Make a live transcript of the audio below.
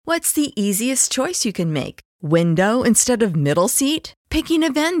What's the easiest choice you can make? Window instead of middle seat? Picking a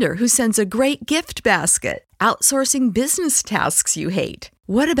vendor who sends a great gift basket? Outsourcing business tasks you hate?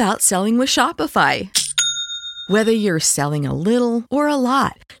 What about selling with Shopify? Whether you're selling a little or a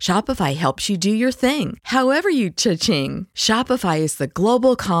lot, Shopify helps you do your thing, however you cha-ching. Shopify is the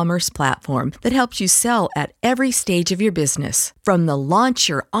global commerce platform that helps you sell at every stage of your business. From the launch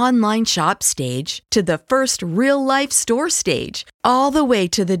your online shop stage to the first real-life store stage, all the way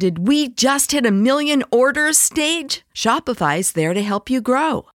to the did we just hit a million orders stage. Shopify's there to help you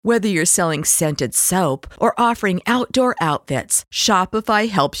grow. Whether you're selling scented soap or offering outdoor outfits, Shopify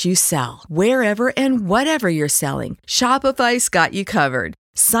helps you sell. Wherever and whatever you're selling, Shopify's got you covered.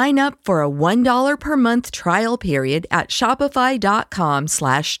 Sign up for a $1 per month trial period at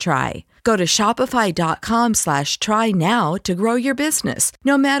shopify.com/try. Go to shopify.com/try now to grow your business,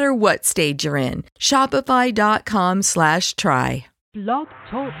 no matter what stage you're in. Shopify.com/try. Blog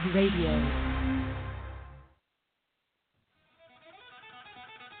Talk Radio.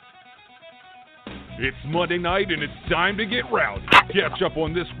 It's Monday night and it's time to get rowdy. Catch up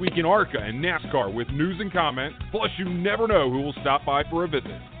on this week in ARCA and NASCAR with news and comment. Plus, you never know who will stop by for a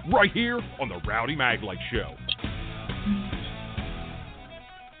visit. Right here on the Rowdy Maglite Show.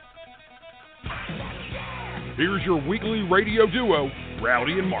 Here's your weekly radio duo,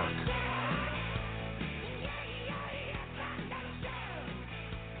 Rowdy and Mark.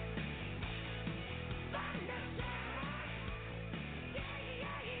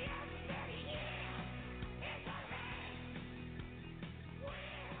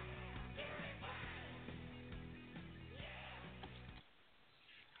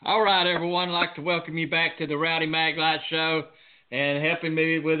 All right, everyone. I'd like to welcome you back to the Rowdy Maglite Show. And helping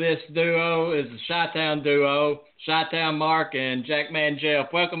me with this duo is the Chi-Town duo, Chi-Town Mark and Jackman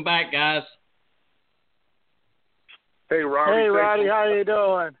Jeff. Welcome back, guys. Hey, Rowdy. Hey, Rowdy. How you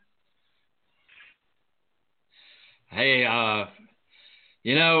doing? Hey,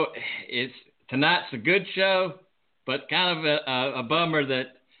 tonight's a good show, but kind of a bummer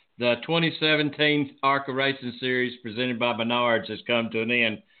that the 2017 ARCA Racing Series presented by Menards has come to an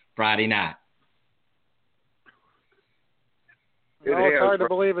end Friday night. It's hard to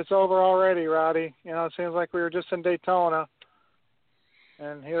believe it's over already, Rowdy. You know, it seems like we were just in Daytona,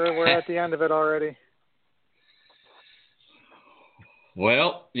 and here we're at the end of it already.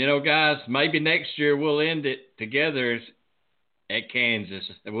 Well, guys, maybe next year we'll end it together at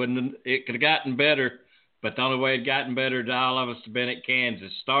Kansas. It could have gotten better, but the only way it gotten better to all of us have been at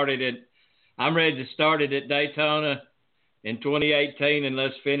Kansas. I'm ready to start it at Daytona in 2018, and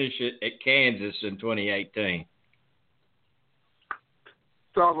let's finish it at Kansas in 2018.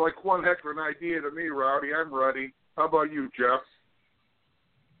 Sounds like one heck of an idea to me, Rowdy. I'm ready. How about you, Jeff?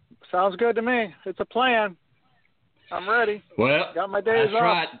 Sounds good to me. It's a plan. I'm ready. Well, got my days that's off.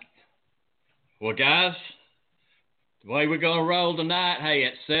 Right. Well, guys, the way we're going to roll tonight, hey,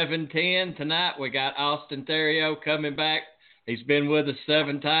 at 7:10 tonight, we got Austin Theriault coming back. He's been with us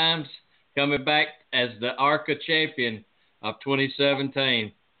 7 times, coming back as the ARCA champion of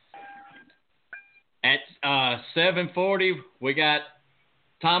 2017. At 7:40, we got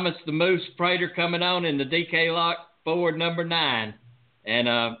Thomas the Moose Prater coming on in the DK Lock Ford number 9.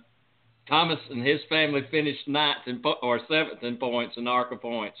 And Thomas and his family finished 7th in points in ARCA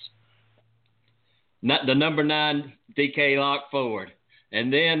points. The number 9 DK Lock Ford.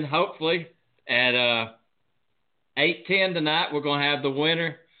 And then hopefully at 8:10 tonight, we're going to have the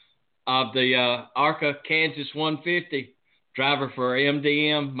winner of the ARCA Kansas 150, driver for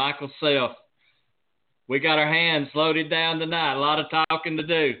MDM, Michael Self. We got our hands loaded down tonight. A lot of talking to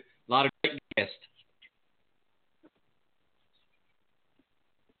do. A lot of great guests.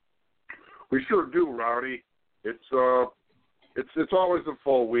 We sure do, Rowdy. It's always a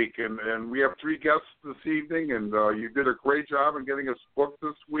full week, and we have 3 guests this evening, and you did a great job in getting us booked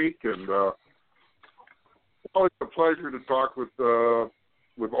this week, and always a pleasure to talk with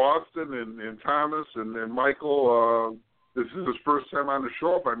Austin and Thomas and Michael. This is his first time on the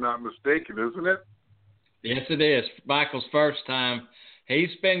show, if I'm not mistaken, isn't it? Yes, it is. Michael's first time.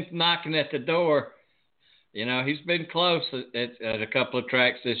 He's been knocking at the door. He's been close at a couple of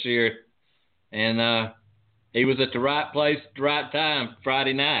tracks this year. And he was at the right place at the right time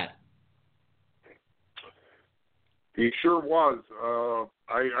Friday night. He sure was.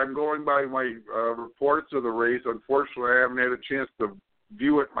 I'm going by my reports of the race. Unfortunately, I haven't had a chance to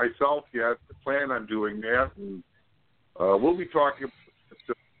view it myself yet. I plan on doing that. And we'll be talking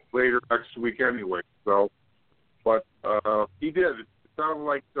later next week anyway. So, but he did. It sounded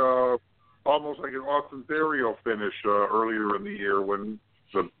like almost like an Austin Theriault finish earlier in the year when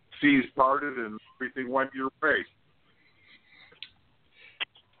the seas parted and everything went your way.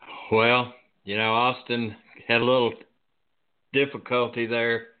 Well, Austin had a little difficulty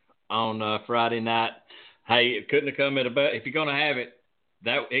there on Friday night. Hey, it couldn't have come at if you're going to have it,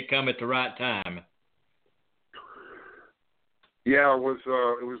 it come at the right time. Yeah, it was.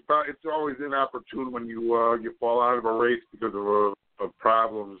 It's always inopportune when you fall out of a race because of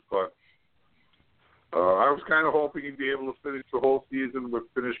problems. But I was kind of hoping he'd be able to finish the whole season with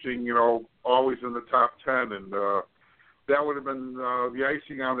finishing, always in the top 10, and that would have been the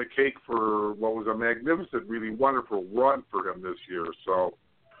icing on the cake for what was a magnificent, really wonderful run for him this year. So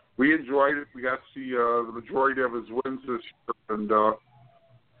we enjoyed it. We got to see the majority of his wins this year, and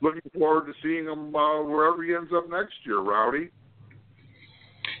looking forward to seeing him wherever he ends up next year, Rowdy.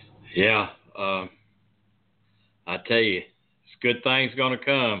 Yeah, I tell you, it's good things going to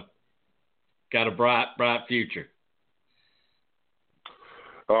come. Got a bright future.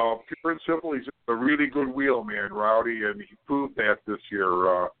 Pure and simple, he's a really good wheelman, Rowdy, and he proved that this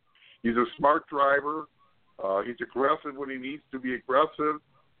year. He's a smart driver. He's aggressive when he needs to be aggressive,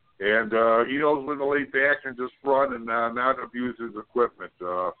 and he knows when to lay back and just run and not abuse his equipment.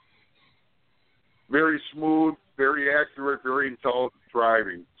 Very smooth, very accurate, very intelligent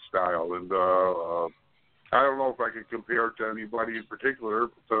driving style, and I don't know if I can compare it to anybody in particular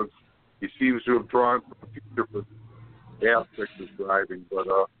because he seems to have drawn from a few different aspects of driving, but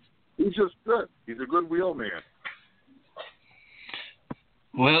he's just good. He's a good wheelman.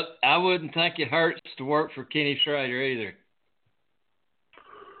 Well, I wouldn't think it hurts to work for Kenny Schrader either.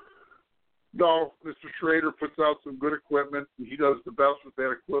 No, Mr. Schrader puts out some good equipment. He does the best with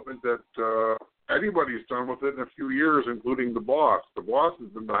that equipment that anybody's done with it in a few years, including the boss. The boss has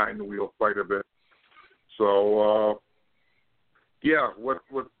been behind the wheel quite a bit. So, what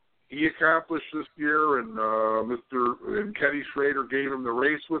he accomplished this year, and and Kenny Schrader gave him the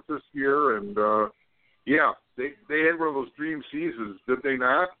race with this year, and they had one of those dream seasons, did they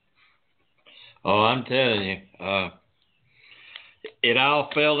not? Oh, I'm telling you, it all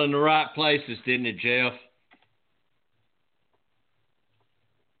fell in the right places, didn't it, Jeff?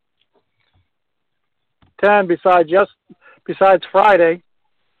 Besides Friday,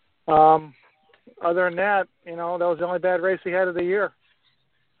 other than that, that was the only bad race he had of the year.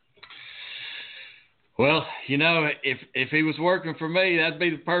 Well, if he was working for me, that'd be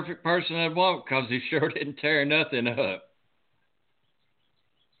the perfect person I'd want because he sure didn't tear nothing up.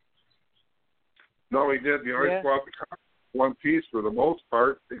 No, he did. He always brought the car one piece for the most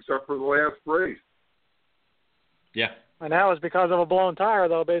part, except for the last race. Yeah. And that was because of a blown tire,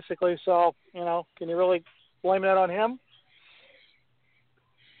 though, basically. So, can you really blame that on him?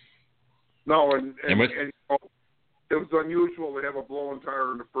 No, and it was unusual to have a blown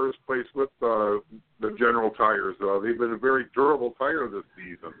tire in the first place with the General tires. They've been a very durable tire this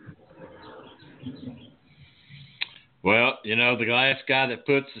season. Well, the last guy that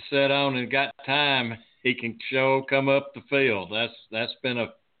puts the set on and got time, he can come up the field. That's been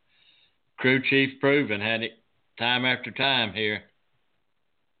a crew chief proven, had it time after time here.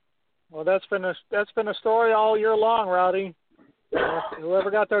 Well, that's been a story all year long, Rowdy.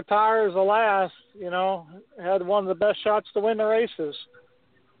 Whoever got their tires the last, had one of the best shots to win the races.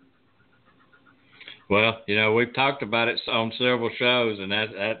 Well, we've talked about it on several shows, and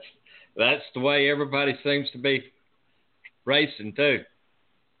that's the way everybody seems to be racing too.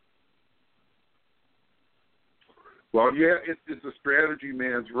 Well, yeah, it's a strategy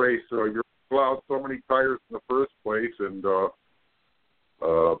man's race. So you're allowed so many tires in the first place, and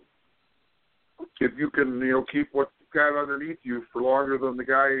if you can, keep what you've got underneath you for longer than the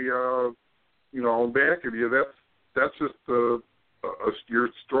guy, in back of you, that's just your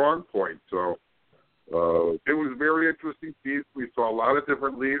strong point. So it was a very interesting season. We saw a lot of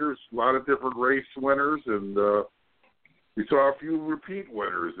different leaders, a lot of different race winners, and we saw a few repeat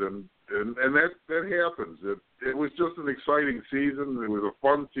winners, and that happens. It was just an exciting season. It was a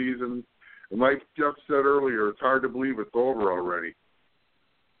fun season, and like Jeff said earlier, it's hard to believe it's over already.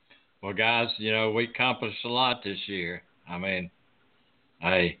 Well, guys, we accomplished a lot this year. I mean,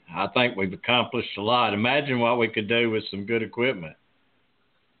 I think we've accomplished a lot. Imagine what we could do with some good equipment.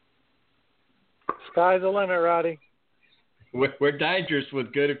 Sky's the limit, Rowdy. We're dangerous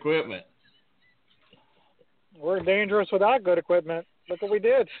with good equipment. We're dangerous without good equipment. Look what we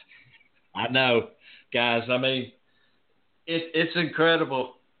did. I know, guys. I mean, it's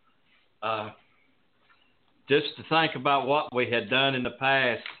incredible just to think about what we had done in the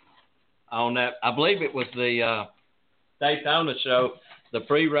past on that. I believe it was the Daytona show, the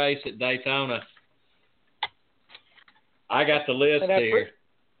pre-race at Daytona. I got the list here.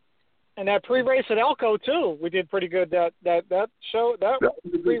 And that pre-race at Elko too, we did pretty good. That show, that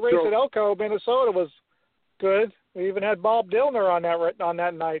pre-race at Elko, Minnesota was good. We even had Bob Dillner on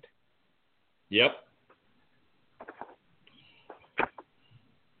that night. Yep.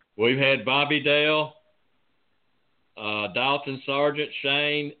 We've had Bobby Dale, Dalton Sargent,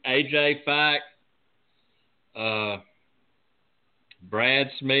 Shane, AJ Fack,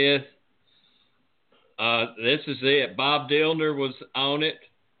 Brad Smith. This is it. Bob Dillner was on it.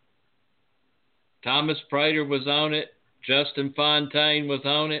 Thomas Prater was on it. Justin Fontaine was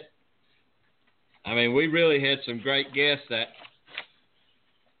on it. I mean, we really had some great guests.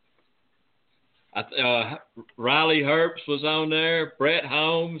 Riley Herbst was on there. Brett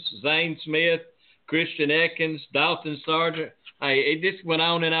Holmes, Zane Smith, Christian Ekins, Dalton Sargent. Hey, it just went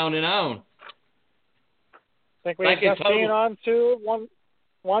on and on and on. I think we had Justine on too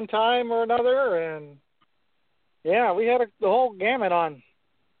one time or another, and yeah, we had the whole gamut on.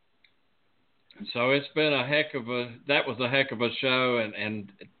 So it's been that was a heck of a show,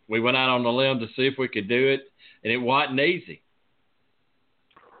 and we went out on the limb to see if we could do it, and it wasn't easy.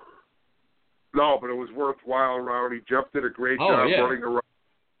 No, but it was worthwhile, Rowdy. Jeff did a great job running around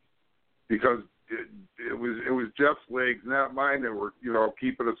because it was Jeff's legs, not mine, that were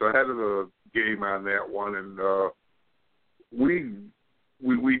keeping us ahead of the game on that one, and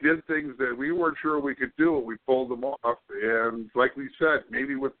we did things that we weren't sure we could do, and we pulled them off. And like we said,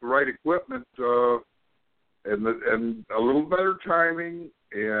 maybe with the right equipment and a little better timing,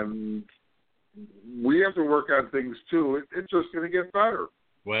 and we have to work on things too. It's just going to get better.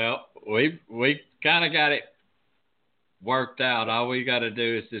 Well, we kind of got it worked out. All we got to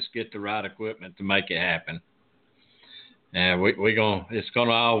do is just get the right equipment to make it happen. And it's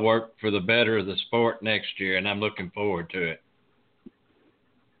gonna all work for the better of the sport next year, and I'm looking forward to it.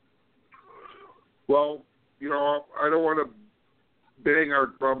 Well, I don't want to bang our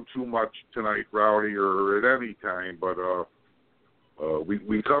drum too much tonight, Rowdy, or at any time, but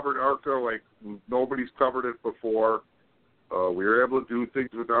we covered ARCA like nobody's covered it before. We were able to do things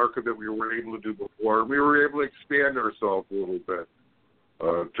with ARCA that we weren't able to do before. We were able to expand ourselves a little bit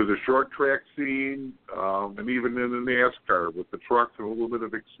to the short track scene, and even in the NASCAR with the trucks and a little bit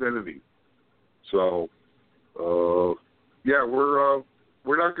of Xfinity. So,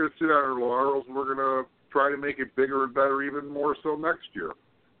 we're not going to sit on our laurels. We're going to try to make it bigger and better, even more so next year.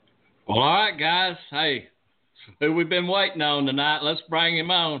 Well, all right, guys. Hey, who we've been waiting on tonight? Let's bring him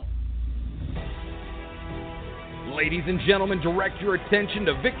on. Ladies and gentlemen, direct your attention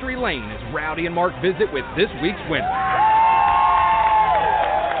to Victory Lane as Rowdy and Mark visit with this week's winner.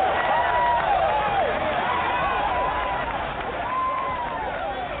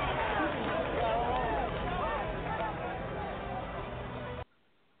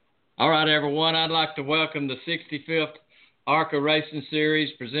 All right, everyone, I'd like to welcome the 65th ARCA Racing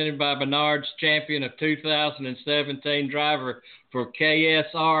Series presented by Menards, champion of 2017 driver for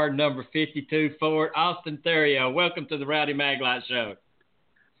KSR number 52 Ford, Austin Theriault. Welcome to the Rowdy Maglite Show.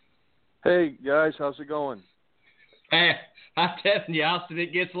 Hey, guys, how's it going? Hey, I'm telling you, Austin,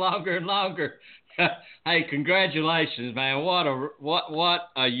 it gets longer and longer. Hey, congratulations, man. What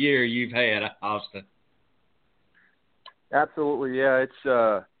a year you've had, Austin. Absolutely, yeah.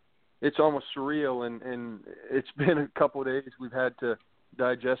 It's almost surreal, and it's been a couple of days. We've had to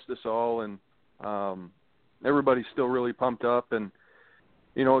digest this all, and everybody's still really pumped up. And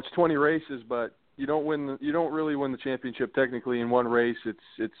it's 20 races, but you don't really win the championship technically in one race.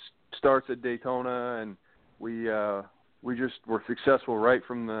 It starts at Daytona, and we were successful right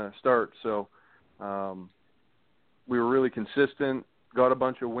from the start. So we were really consistent, got a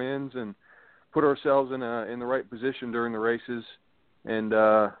bunch of wins, and put ourselves in the right position during the races, and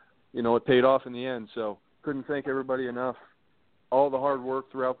it paid off in the end. So couldn't thank everybody enough. All the hard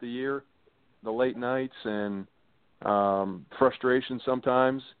work throughout the year, the late nights, and frustration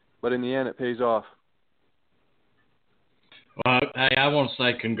sometimes, but in the end, it pays off. Well, hey, I want to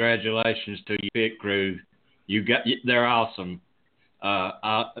say congratulations to your pit crew. They're awesome.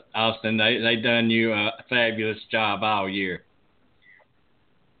 Austin, they done you a fabulous job all year.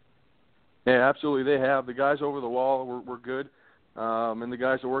 Yeah, absolutely. They have. The guys over the wall were good. And the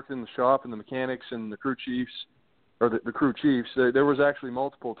guys that worked in the shop and the mechanics and the crew chiefs, or the crew chiefs, there was actually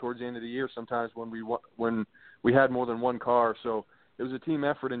multiple towards the end of the year sometimes when we had more than one car. So it was a team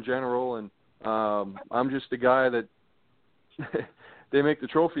effort in general, and I'm just the guy that they make the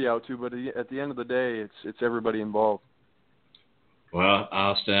trophy out to, but at the end of the day, it's everybody involved. Well,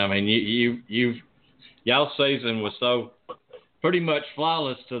 Austin, I mean, y'all season was so pretty much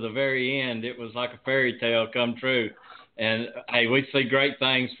flawless to the very end. It was like a fairy tale come true. And, hey, we see great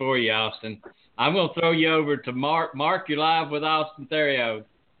things for you, Austin. I'm going to throw you over to Mark. Mark, you're live with Austin Theriault,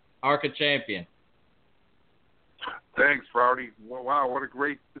 ARCA champion. Thanks, Rowdy. Well, wow, what a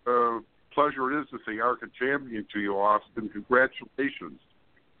great pleasure it is to say ARCA champion to you, Austin. Congratulations.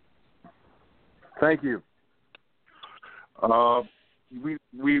 Thank you.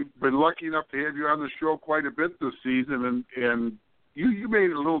 We've been lucky enough to have you on the show quite a bit this season, and you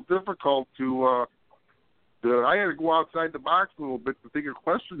made it a little difficult to. I had to go outside the box a little bit to think of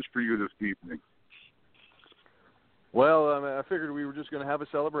questions for you this evening. Well, I figured we were just going to have a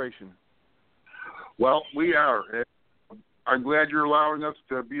celebration. Well, we are. I'm glad you're allowing us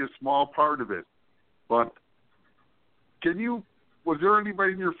to be a small part of it. But was there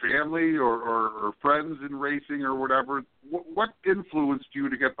anybody in your family or friends in racing or whatever? What influenced you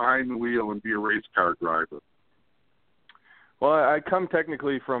to get behind the wheel and be a race car driver? Well, I come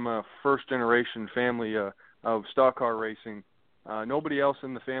technically from a first-generation family of stock car racing. Nobody else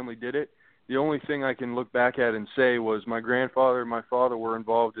in the family did it. The only thing I can look back at and say was my grandfather and my father were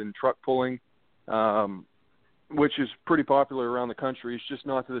involved in truck pulling, which is pretty popular around the country. It's just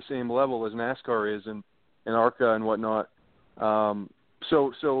not to the same level as NASCAR is and ARCA and whatnot.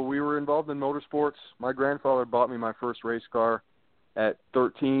 So we were involved in motorsports. My grandfather bought me my first race car at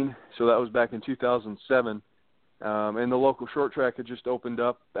 13, so that was back in 2007. And the local short track had just opened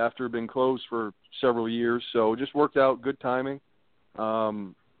up after it had been closed for several years, so it just worked out, good timing.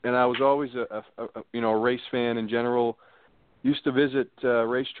 And I was always a race fan in general. Used to visit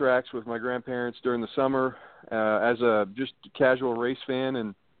racetracks with my grandparents during the summer as a just casual race fan,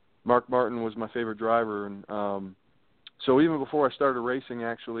 and Mark Martin was my favorite driver. And so even before I started racing,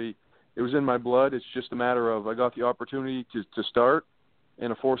 actually, it was in my blood. It's just a matter of I got the opportunity to start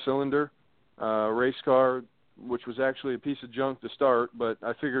in a four-cylinder race car, which was actually a piece of junk to start, but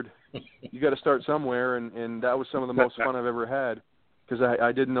I figured you got to start somewhere, and that was some of the most fun I've ever had because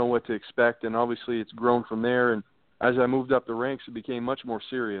I didn't know what to expect, and obviously it's grown from there, and as I moved up the ranks, it became much more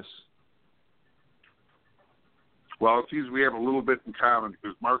serious. Well, it seems we have a little bit in common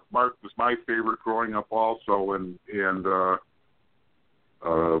because Mark was my favorite growing up also, and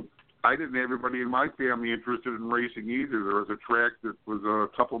I didn't have everybody in my family interested in racing either. There was a track that was a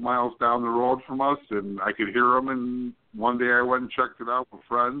couple miles down the road from us, and I could hear them, and one day I went and checked it out with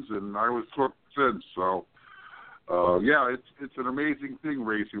friends, and I was hooked since. So, yeah, it's an amazing thing,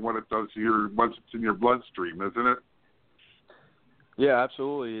 racing, what it does to you once it's in your bloodstream, isn't it? Yeah,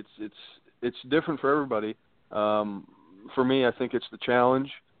 absolutely. It's different for everybody. For me, I think it's the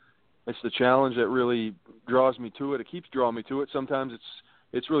challenge. It's the challenge that really draws me to it. It keeps drawing me to it. Sometimes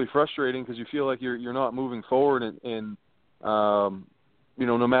it's really frustrating because you feel like you're not moving forward, and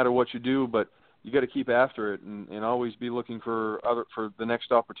no matter what you do, but you got to keep after it and always be looking for the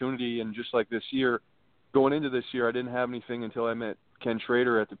next opportunity. And just like this year, going into this year, I didn't have anything until I met Ken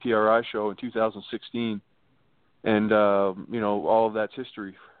Schrader at the PRI show in 2016, and all of that's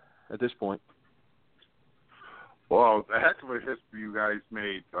history at this point. Well, a heck of a history you guys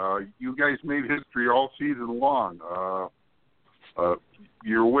made. You guys made history all season long.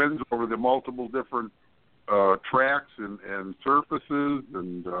 Your wins over the multiple different tracks and surfaces,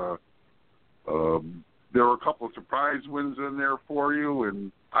 and there were a couple of surprise wins in there for you.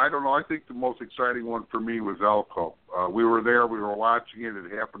 And I don't know, I think the most exciting one for me was Elko. We were there, we were watching it.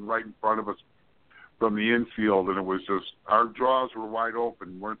 It happened right in front of us from the infield, and it was just, our jaws were wide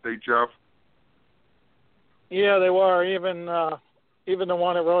open, weren't they, Jeff? Yeah, they were. Even the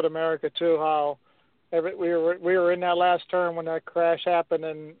one at Road America too. How we were in that last turn when that crash happened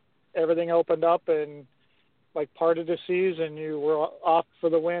and everything opened up and like parted the seas, and you were off for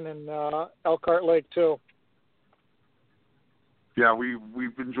the win in Elkhart Lake too. Yeah,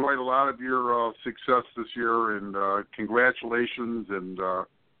 we've enjoyed a lot of your success this year, and congratulations. And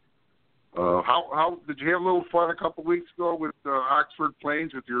how did you have a little fun a couple of weeks ago with Oxford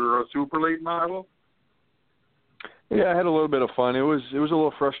Plains with your super late model? Yeah, I had a little bit of fun. It was a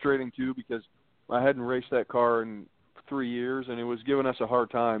little frustrating too because I hadn't raced that car in 3 years, and it was giving us a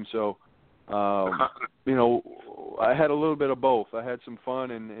hard time. So, I had a little bit of both. I had some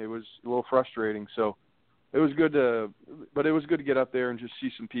fun, and it was a little frustrating. So, it was good to get up there and just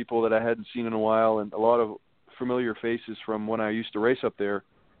see some people that I hadn't seen in a while, and a lot of familiar faces from when I used to race up there.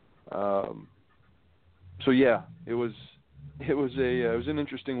 So yeah, it was an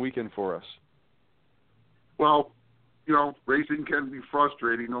interesting weekend for us. Well, racing can be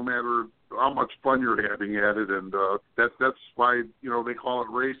frustrating no matter how much fun you're having at it, and that's why they call it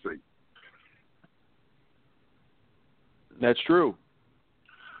racing. That's true.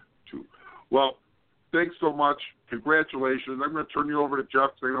 Well, thanks so much. Congratulations. I'm going to turn you over to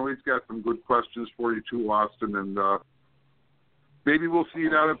Jeff, because I know he's got some good questions for you too, Austin, and maybe we'll see you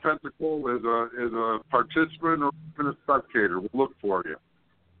down in Pensacola as a participant or even a spectator. We'll look for you.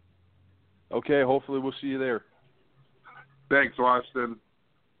 Okay, hopefully we'll see you there. Thanks, Austin.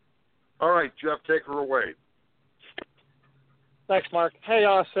 All right, Jeff, take her away. Thanks, Mark. Hey,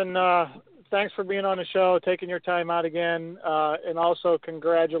 Austin, thanks for being on the show, taking your time out again, and also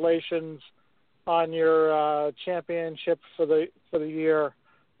congratulations on your championship for the year.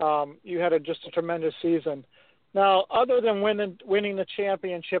 You had just a tremendous season. Now, other than winning the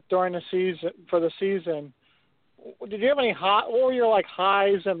championship during the season, did you have any what were your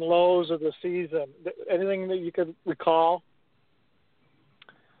highs and lows of the season? Anything that you could recall?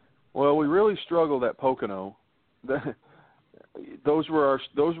 Well, we really struggled at Pocono. Those were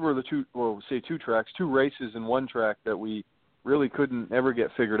the two races in one track that we really couldn't ever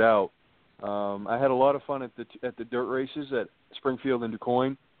get figured out. I had a lot of fun at the dirt races at Springfield and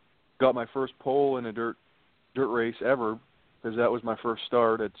DuQuoin. Got my first pole in a dirt race ever, because that was my first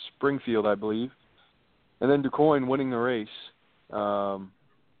start at Springfield, I believe. And then DuQuoin winning the race. We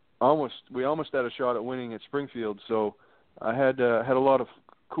almost had a shot at winning at Springfield. So I had a lot of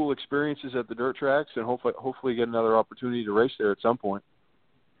cool experiences at the dirt tracks, and hopefully get another opportunity to race there at some point.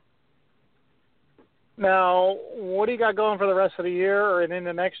 Now, what do you got going for the rest of the year or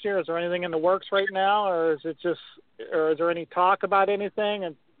into next year? Is there anything in the works right now, or is there any talk about anything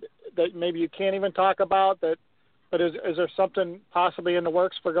and that maybe you can't even talk about? But is there something possibly in the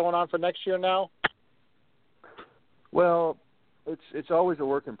works for going on for next year now? Well, it's always a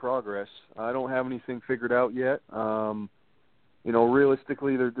work in progress. I don't have anything figured out yet.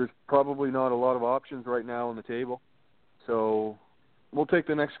 Realistically, there's probably not a lot of options right now on the table. So we'll take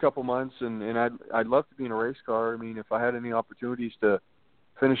the next couple months, and I'd love to be in a race car. I mean, if I had any opportunities to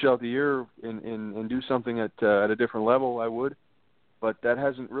finish out the year and do something at a different level, I would. But that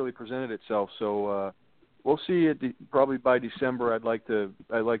hasn't really presented itself. So we'll see. Probably by December, I'd like to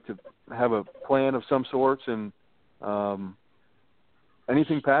have a plan of some sorts, and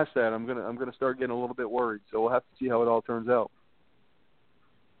anything past that, I'm gonna start getting a little bit worried. So we'll have to see how it all turns out.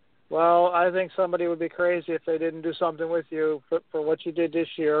 Well, I think somebody would be crazy if they didn't do something with you for what you did this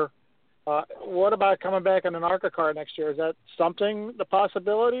year. What about coming back in an ARCA car next year? Is that the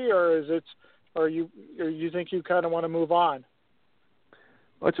possibility, or you think you kind of want to move on?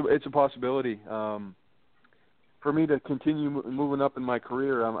 Well, it's a possibility. For me to continue moving up in my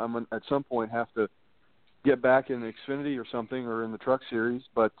career, I'm at some point have to get back in Xfinity or something, or in the Truck Series.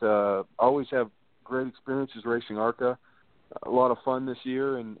 But always have great experiences racing ARCA. A lot of fun this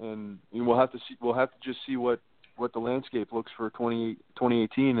year, and we'll have to see. We'll have to just see what the landscape looks for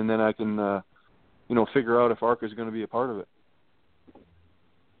 2018, and then I can figure out if ARCA is going to be a part of it.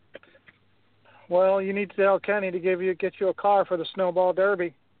 Well, you need to tell Kenny to get you a car for the Snowball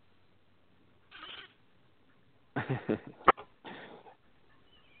Derby.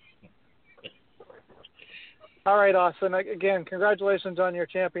 All right, Austin. Again, congratulations on your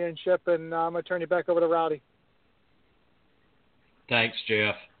championship, and I'm going to turn you back over to Rowdy. Thanks,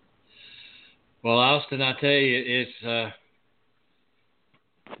 Jeff. Well, Austin, I tell you,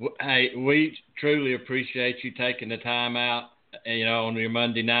 hey, we truly appreciate you taking the time out, on your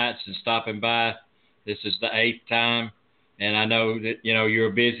Monday nights and stopping by. This is the 8th time, and I know that, you're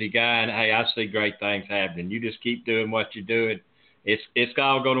a busy guy, and hey, I see great things happening. You just keep doing what you're doing. It's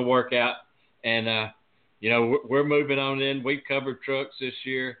all going to work out, and, we're moving on in. We've covered trucks this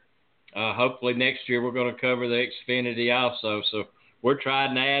year. Hopefully next year we're going to cover the Xfinity also. So we're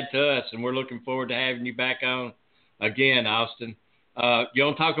trying to add to us, and we're looking forward to having you back on again, Austin. You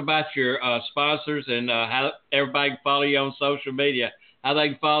want to talk about your sponsors and how everybody can follow you on social media, how they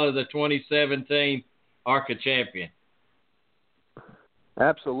can follow the 2017 ARCA champion?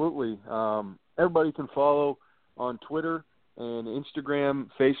 Absolutely. Everybody can follow on Twitter and Instagram,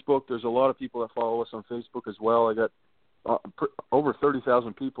 Facebook. There's a lot of people that follow us on Facebook as well. I got over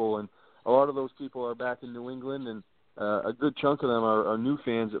 30,000 people, and a lot of those people are back in New England, and a good chunk of them are new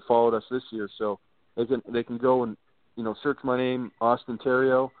fans that followed us this year. So they can go and search my name, Austin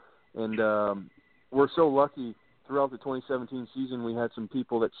Terrio, and we're so lucky throughout the 2017 season we had some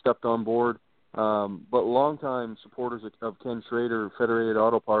people that stepped on board, but longtime supporters of Ken Schrader, Federated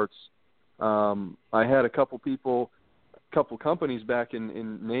Auto Parts. I had a couple companies back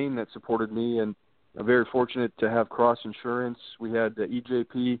in Maine that supported me, and I'm very fortunate to have Cross Insurance. We had the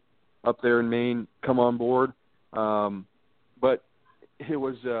EJP up there in Maine come on board, but it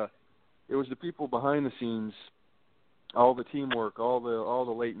was the people behind the scenes, all the teamwork, all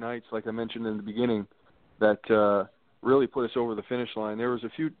the late nights, like I mentioned in the beginning, that really put us over the finish line. There was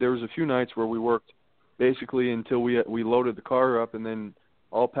a few nights where we worked basically until we loaded the car up and then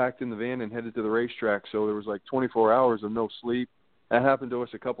all packed in the van and headed to the racetrack. So there was like 24 hours of no sleep. That happened to us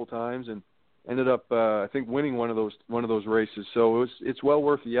a couple times, and ended up I think winning one of those races. So it's well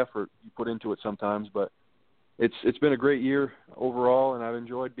worth the effort you put into it sometimes. But it's been a great year overall, and I've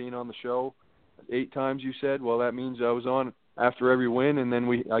enjoyed being on the show. 8 times you said. Well, that means I was on after every win, and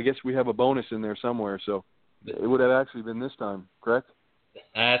then I guess we have a bonus in there somewhere. So it would have actually been this time, correct?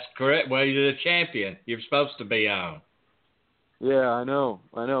 That's correct. Well, you're the champion. You're supposed to be on. Yeah, I know.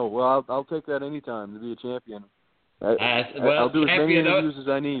 Well, I'll take that anytime to be a champion. I'll do as many champion interviews as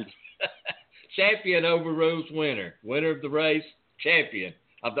I need. Champion overrules winner. Winner of the race, champion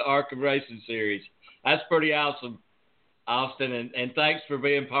of the ARCA Racing Series. That's pretty awesome, Austin, and thanks for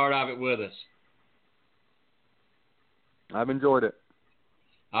being part of it with us. I've enjoyed it.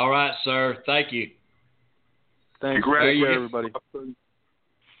 All right, sir. Thank you. Thanks. Take care, everybody.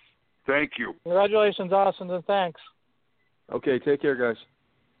 Thank you. Congratulations, Austin, and thanks. Okay, take care, guys.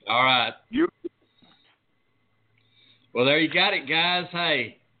 All right. You. Well, there you got it, guys.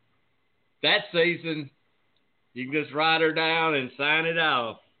 Hey, that season, you can just write her down and sign it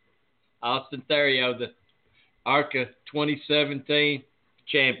off. Austin Theriault, the ARCA 2017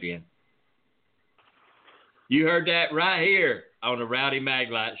 champion. You heard that right here on the Rowdy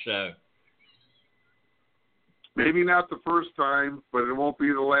Maglite Show. Maybe not the first time, but it won't be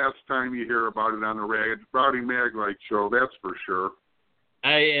the last time you hear about it on the Rowdy Maglite Show, that's for sure.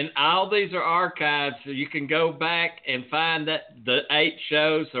 Hey, and all these are archived, so you can go back and find the 8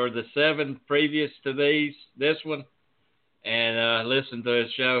 shows or the 7 previous to this one, and listen to the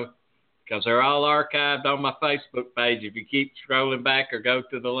show, because they're all archived on my Facebook page if you keep scrolling back or go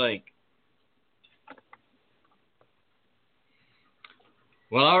to the link.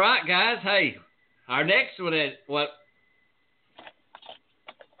 Well, all right, guys. Hey, our next one at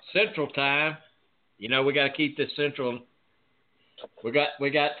Central Time. You know, we got to keep this Central. We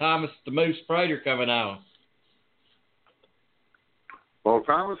got Thomas the Moose Prater coming on. Well,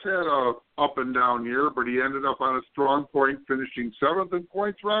 Thomas had a up and down year, but he ended up on a strong point, finishing 7th in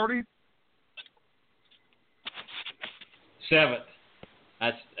points, Rowdy? 7th.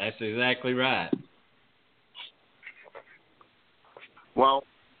 That's exactly right. Well,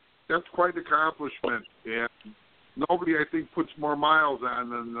 that's quite an accomplishment, and nobody, I think, puts more miles on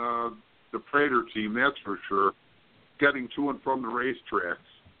than the Prater team, that's for sure, getting to and from the racetracks.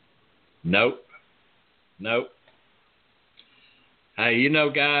 Nope. Hey, you know,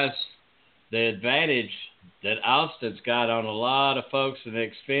 guys, the advantage that Austin's got on a lot of folks in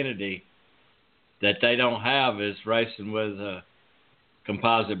Xfinity that they don't have is racing with a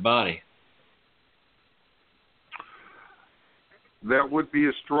composite body. That would be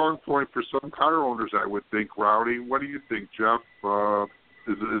a strong point for some car owners, I would think, Rowdy. What do you think, Jeff?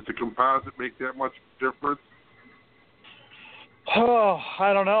 Does the composite make that much difference? Oh,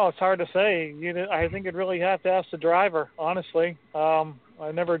 I don't know. It's hard to say. I think you'd really have to ask the driver, honestly.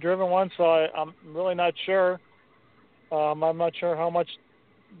 I've never driven one, so I'm really not sure. I'm not sure how much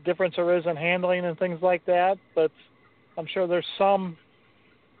difference there is in handling and things like that, but I'm sure there's some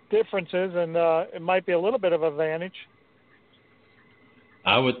differences, and it might be a little bit of an advantage.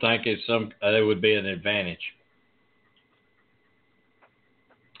 I would think it would be an advantage.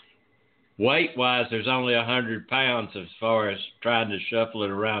 Weight-wise, there's only 100 pounds as far as trying to shuffle it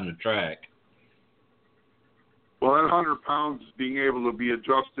around the track. Well, that 100 pounds being able to be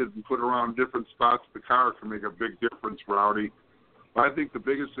adjusted and put around different spots of the car can make a big difference, Rowdy. I think the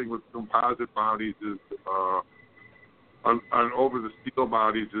biggest thing with composite bodies is, over the steel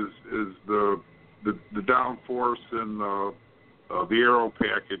bodies, is the downforce and the aero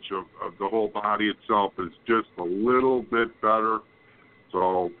package of the whole body itself is just a little bit better.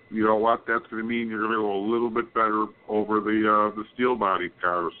 So, you know what? That's going to mean you're going to go a little bit better over the steel-bodied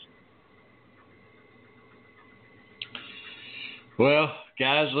cars. Well,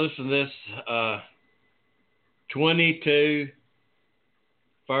 guys, listen to this. 22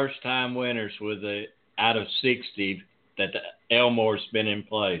 first-time winners out of 60 that the Elmore's been in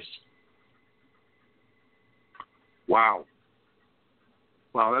place. Wow,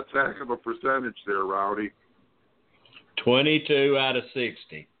 that's a heck of a percentage there, Rowdy. 22 out of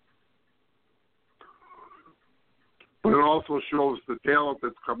 60. But it also shows the talent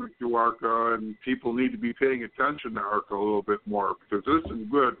that's coming through ARCA, and people need to be paying attention to ARCA a little bit more, because there's some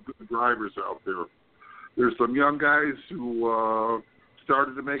good drivers out there. There's some young guys who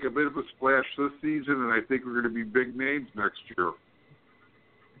started to make a bit of a splash this season, and I think we're going to be big names next year.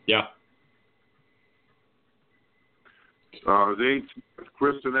 Yeah. Zane Smith,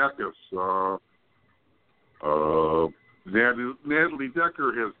 Kristen Eckes, Natalie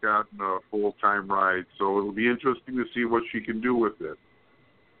Decker has gotten a full-time ride, so it'll be interesting to see what she can do with it.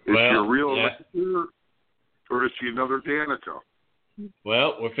 Is she a real racer, or is she another Danica?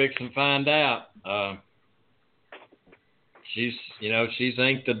 Well, we're fixing to find out. She's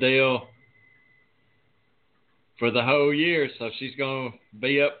inked the deal for the whole year, so she's going to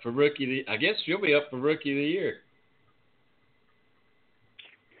be up for I guess she'll be up for Rookie of the Year.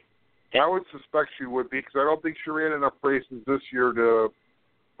 I would suspect she would be, because I don't think she ran enough races this year to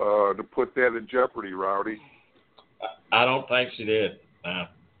put that in jeopardy, Rowdy. I don't think she did. No.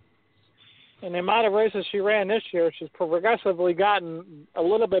 And the amount of races she ran this year, she's progressively gotten a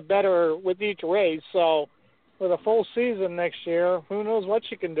little bit better with each race. So for the full season next year, who knows what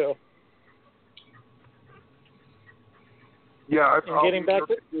she can do. Yeah, I'll getting back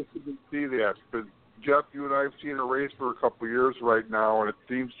to see that. But Jeff, you and I have seen her race for a couple of years right now, and it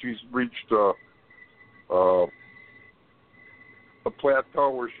seems she's reached a plateau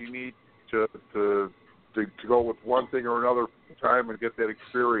where she needs to go with one thing or another time and get that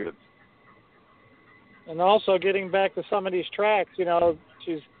experience. And also getting back to some of these tracks,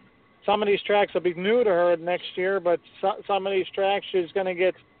 some of these tracks will be new to her next year, but some of these tracks she's going to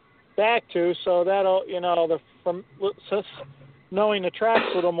get back to, so that'll, knowing the tracks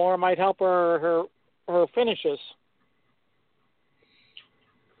a little more might help her finishes.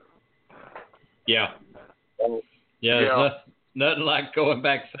 Yeah. Yeah. Nothing like going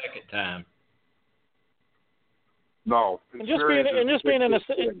back second time. No.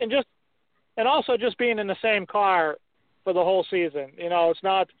 And also just being in the same car for the whole season. It's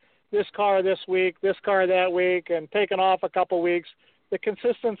not this car this week, this car that week, and taking off a couple weeks. The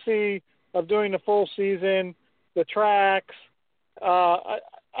consistency of doing the full season, the tracks,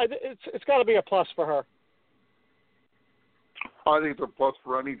 it's got to be a plus for her. I think it's a plus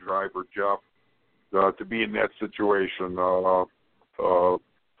for any driver, Jeff, to be in that situation.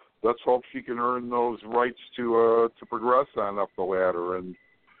 Let's hope she can earn those rights to progress on up the ladder, and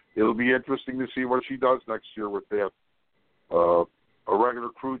it'll be interesting to see what she does next year with that. A regular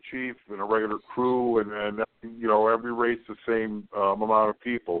crew chief and a regular crew, and every race the same amount of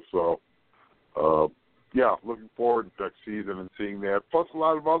people. So, looking forward to next season and seeing that. Plus a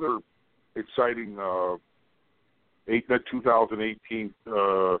lot of other exciting 2018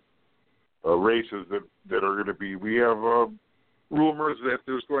 races that are going to be. We have rumors that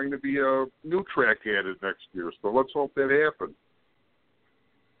there's going to be a new track added next year. So let's hope that happens.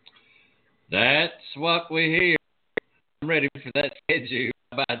 That's what we hear. I'm ready for that schedule.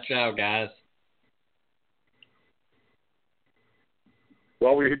 How about y'all, guys?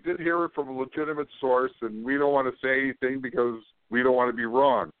 Well, we did hear it from a legitimate source, and we don't want to say anything because we don't want to be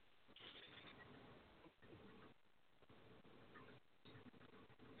wrong.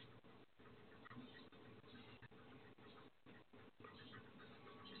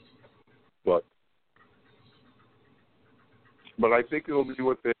 But I think it'll be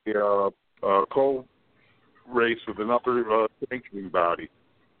with a co-race with another sanctioning body.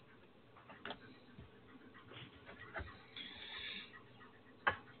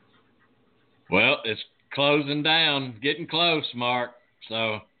 Well, it's closing down, getting close, Mark.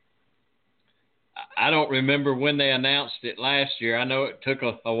 So I don't remember when they announced it last year. I know it took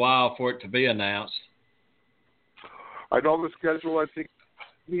a while for it to be announced. I know the schedule. I think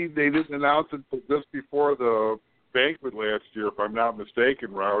they didn't announce it until just before the banquet last year, if I'm not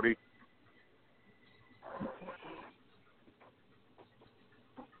mistaken, Rowdy.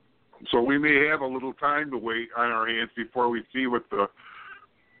 So we may have a little time to wait on our hands before we see what the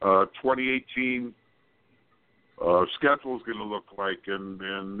 2018 schedule is going to look like,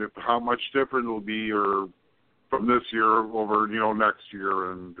 and how much different it'll be, or from this year over next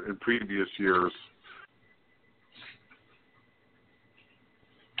year and previous years.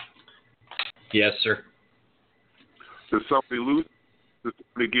 Yes, sir. Does somebody lose? Does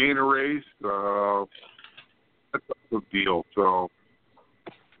somebody gain a race? That's a big deal. So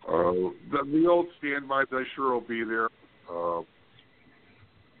the old standbys, I'm sure, will be there.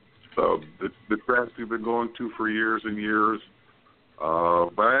 The tracks we've been going to for years and years.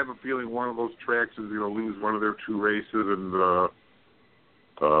 But I have a feeling one of those tracks is going to lose one of their two races, and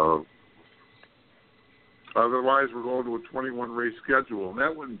otherwise we're going to a 21-race schedule, and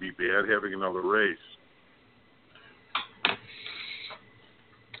that wouldn't be bad, having another race.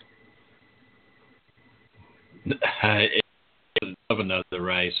 I would love another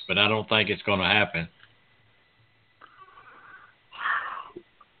race, but I don't think it's going to happen.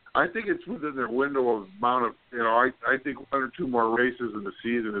 I think it's within their window of amount of, I think one or two more races in the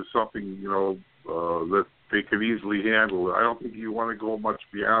season is something, that they can easily handle. I don't think you want to go much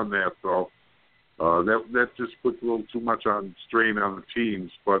beyond that, though. That just puts a little too much on strain on the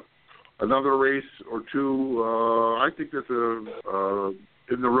teams. But another race or two, I think that's in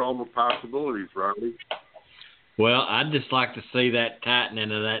the realm of possibilities, Rodney. Well, I'd just like to see that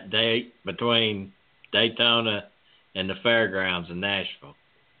tightening of that date between Daytona and the fairgrounds in Nashville.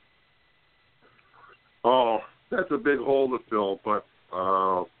 Oh, that's a big hole to fill, but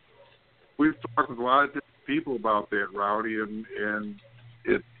we've talked with a lot of different people about that, Rowdy, and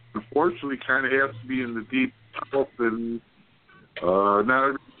unfortunately unfortunately kind of has to be in the deep south, and not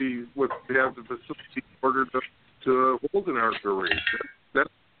everybody would have the facility in order to hold an ARCA race. That's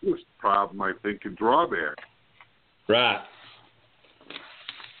the biggest problem, I think, and drawback. Right.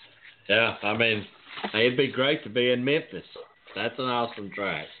 Yeah, I mean, it'd be great to be in Memphis. That's an awesome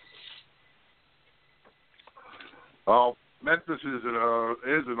track. Oh, Memphis is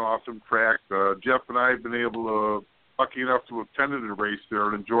an awesome track. Jeff and I have been lucky enough to attend a race there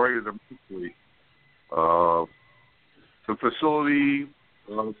and enjoyed it immensely. The facility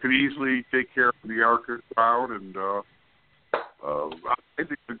could easily take care of the ARCA crowd, and I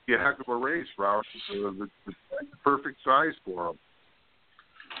think it'd be a heck of a race, Rowdy. The perfect size for them.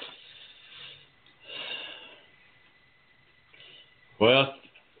 Well,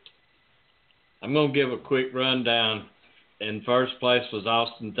 I'm going to give a quick rundown. In first place was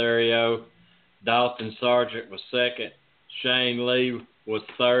Austin Theriot. Dalton Sargent was second. Shane Lee was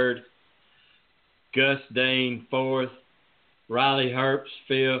third. Gus Dean fourth. Riley Herbst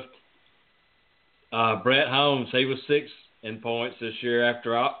fifth. Brett Holmes, he was sixth in points this year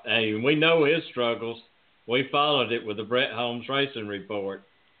after all. And we know his struggles. We followed it with the Brett Holmes Racing Report.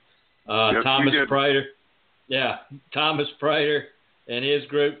 Yes, Thomas Prater. Yeah, Thomas Prater and his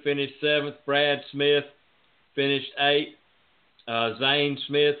group finished seventh. Brad Smith finished eighth. Zane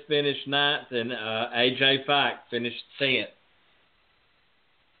Smith finished ninth, and A.J. Fike finished 10th.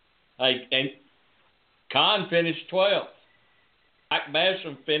 And Con finished 12th. Mike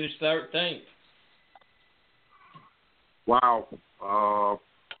Basham finished 13th. Wow.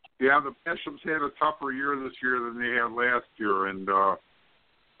 Yeah, the Bashams had a tougher year this year than they had last year, and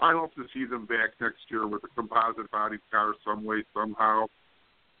I hope to see them back next year with a composite body car some way, somehow.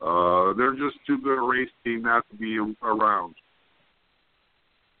 They're just too good a race team not to be around.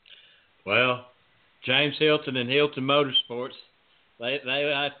 Well, James Hilton and Hilton Motorsports, they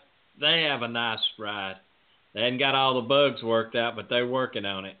have a nice ride. They hadn't got all the bugs worked out, but they're working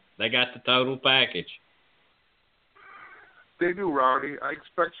on it. They got the total package. They do, Rowdy. I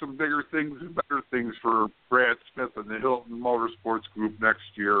expect some bigger things and better things for Brad Smith and the Hilton Motorsports Group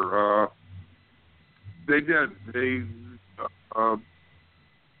next year. They did.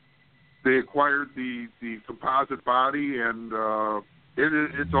 They acquired the composite body, and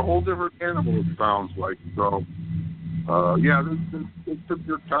it's a whole different animal, it sounds like. So, yeah, they took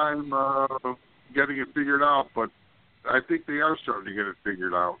their time getting it figured out, but I think they are starting to get it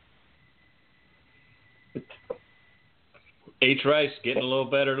figured out. Each race getting a little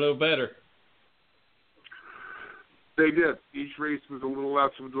better, They did. Each race was a little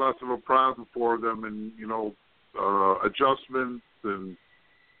less and less of a problem for them, and, adjustments and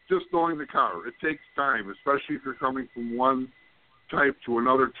just knowing the car. It takes time, especially if you're coming from one type to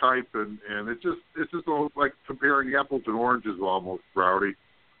another type, and it's just like comparing apples and oranges almost, Rowdy.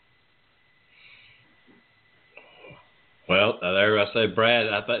 Well, there I say, Brad,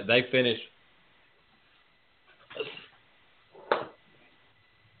 I think they finished.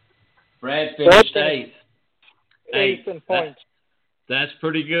 Brad finished eighth. Eighth in points. That's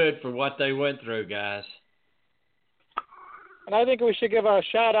pretty good for what they went through, guys. And I think we should give a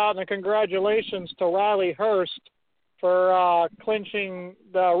shout-out and a congratulations to Riley Herbst for clinching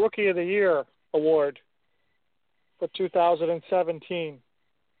the Rookie of the Year award for 2017.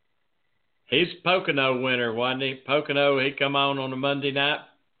 He's Pocono winner, wasn't he? Pocono, he come on a Monday night?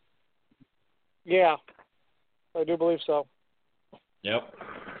 Yeah, I do believe so. Yep.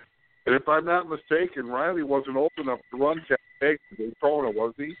 And if I'm not mistaken, Riley wasn't old enough to run Daytona,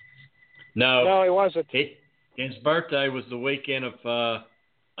 was he? No, he wasn't. His birthday was the weekend of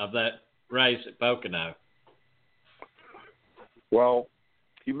that race at Pocono. Well,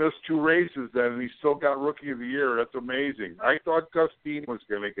 he missed 2 races then, and he still got Rookie of the Year. That's amazing. I thought Gus Dean was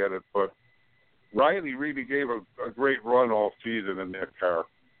going to get it, but Riley really gave a great run all season in that car.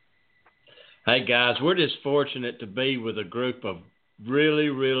 Hey, guys, we're just fortunate to be with a group of really,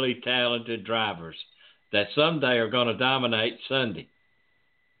 really talented drivers that someday are going to dominate Sunday.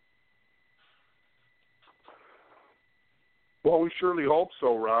 Well, we surely hope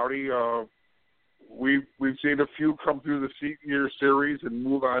so, Rowdy. We've seen a few come through the senior series and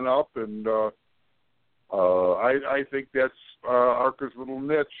move on up, and I think that's ARCA's little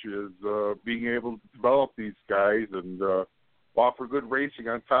niche is being able to develop these guys and offer good racing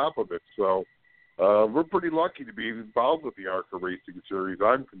on top of it. So we're pretty lucky to be involved with the ARCA Racing Series.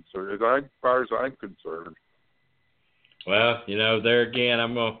 I'm concerned, as far as I'm concerned. Well, there again,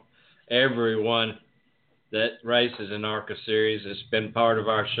 everyone that races in ARCA Series has been part of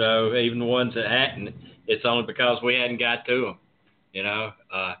our show, even the ones that hadn't. It's only because we hadn't got to them,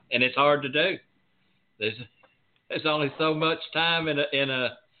 and it's hard to do. There's only so much time in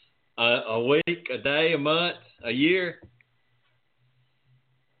a a week, a day, a month, a year.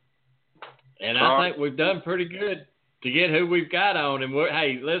 And I think we've done pretty good to get who we've got on. And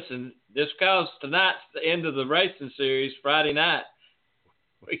hey, listen, just because tonight's the end of the racing series, Friday night,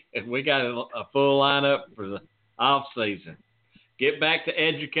 we got a full lineup for the off season. Get back to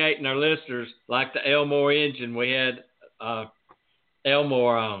educating our listeners like the Elmore engine. We had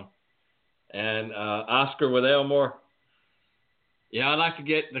Elmore on, and Oscar with Elmore. Yeah, I'd like to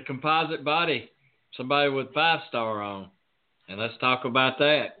get the composite body, somebody with 5-star on, and let's talk about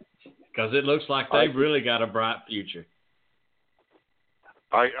that because it looks like they've really got a bright future.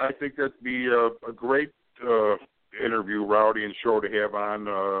 I think that'd be a great interview, Rowdy and show to have on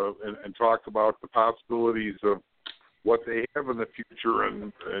and talk about the possibilities of what they have in the future,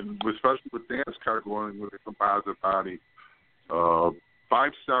 and especially with NASCAR going with a composite body.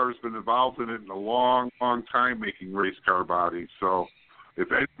 5-Star's been involved in it in a long, long time, making race car bodies. So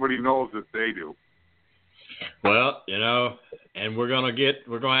if anybody knows it, they do. Well, and we're gonna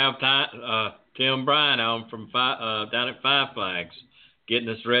have Tim Bryan on from down at Five Flags, getting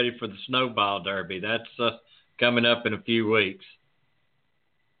us ready for the Snowball Derby. That's coming up in a few weeks.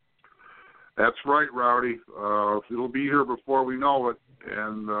 That's right, Rowdy. It'll be here before we know it.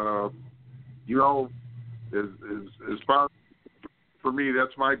 And, as far for me,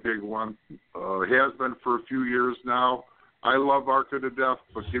 that's my big one. It has been for a few years now. I love ARCA to death,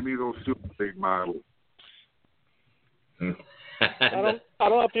 but give me those super big models. I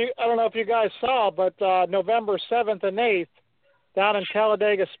don't know if you guys saw, but November 7th and 8th down in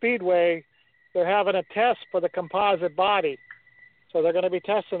Talladega Speedway, they're having a test for the composite body. So they're going to be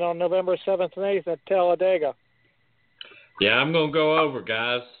testing on November 7th and 8th at Talladega. Yeah, I'm going to go over,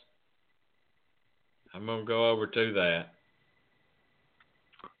 guys. I'm going to go over to that.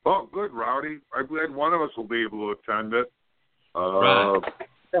 Oh, good, Rowdy. I'm glad one of us will be able to attend it. Right.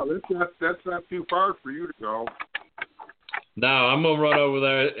 Yeah, that's not too far for you to go. No, I'm going to run over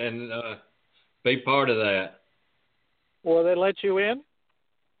there and be part of that. Will they let you in?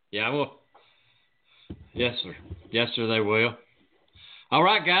 Yeah, I will. Yes, sir. Yes, sir, they will. All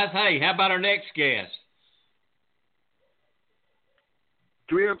right, guys. Hey, how about our next guest?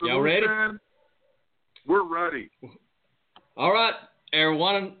 Do we have the Y'all ready? Man? We're ready. All right,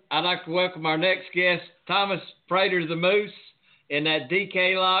 everyone. I'd like to welcome our next guest, Thomas Prater the Moose, in that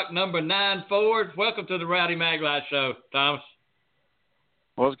DK Lock number 9 Ford. Welcome to the Rowdy Maglite Show, Thomas.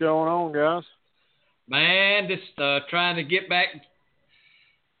 What's going on, guys? Man, just trying to get back,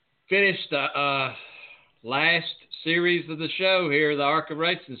 finish the last series of the show here, the ARCA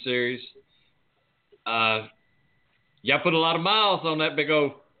Racing Series. Y'all put a lot of miles on that big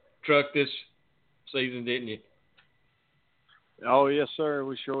old truck this season, didn't you? Oh, yes, sir.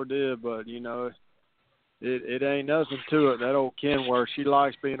 We sure did. But, it ain't nothing to it. That old Kenworth, she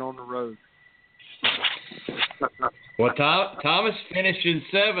likes being on the road. Well, Thomas finishing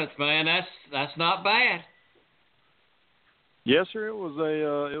 7th, man. That's not bad. Yes, sir. It was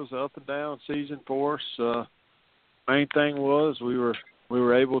an up and down season for us. Main thing was we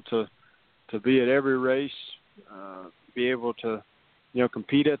were able to be at every race, be able to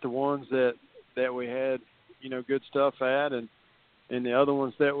compete at the ones that we had good stuff at, and the other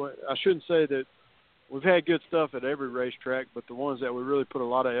ones that I shouldn't say that we've had good stuff at every racetrack, but the ones that we really put a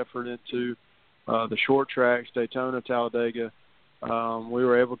lot of effort into, the short tracks, Daytona, Talladega, we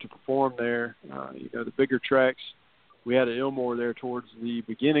were able to perform there. The bigger tracks, we had an Elmore there towards the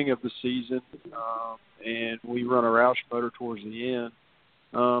beginning of the season, and we run a Roush motor towards the end.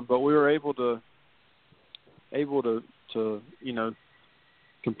 But we were able to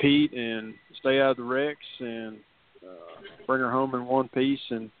compete and stay out of the wrecks and bring her home in one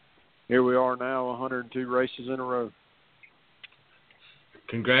piece. And here we are now, 102 races in a row.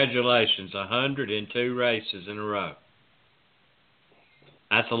 Congratulations, 102 races in a row.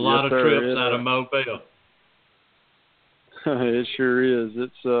 That's a lot of sir, trips out of Mobile. It sure is.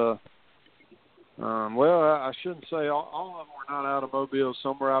 It's well, I shouldn't say all of them were not out of Mobile.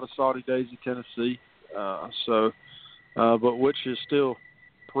 Some were out of Saudi Daisy, Tennessee. But which is still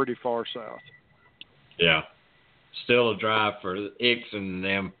pretty far south. Yeah, still a drive for Ix and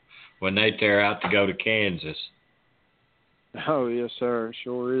them when they tear out to go to Kansas. Oh yes, sir, it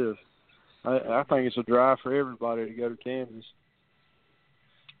sure is. I think it's a drive for everybody to go to Kansas.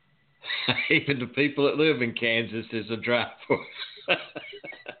 Even the people that live in Kansas is a drive for us.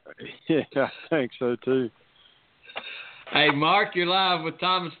 Yeah, I think so too. Hey, Mark, you're live with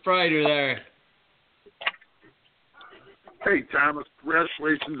Thomas Prater there. Hey, Thomas,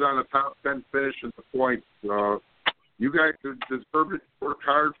 congratulations on the top 10 finish at the points. You guys deserve it, worked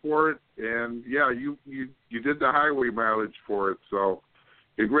hard for it, and, yeah, you did the highway mileage for it. So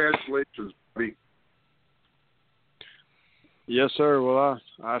Congratulations, buddy. Yes, sir. Well,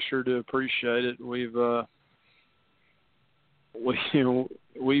 I sure do appreciate it. We've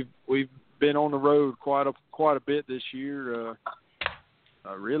been on the road quite a bit this year.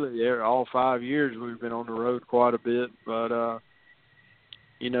 Really, all 5 years we've been on the road quite a bit. But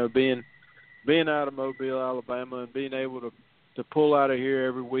being out of Mobile, Alabama, and being able to pull out of here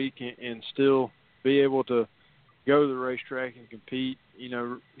every week and still be able to go to the racetrack and compete,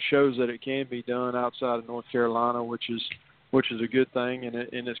 shows that it can be done outside of North Carolina, which is a good thing, and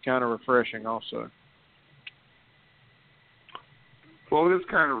it's kind of refreshing also. Well, it is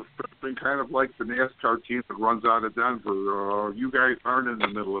kind of like the NASCAR team that runs out of Denver. You guys aren't in the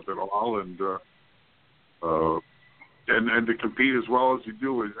middle of it all, and to compete as well as you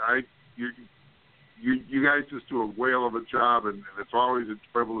do you guys just do a whale of a job, and it's always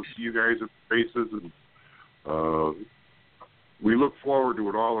enjoyable to see you guys at the races, and we look forward to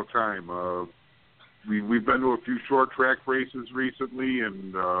it all the time. We've been to a few short track races recently,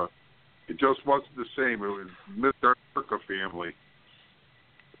 and it just wasn't the same. It missed our ARCA family.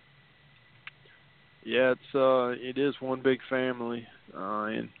 Yeah, it is one big family,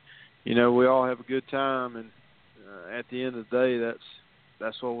 and we all have a good time, and at the end of the day,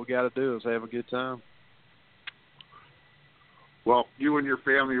 that's what we got to do is have a good time. Well, you and your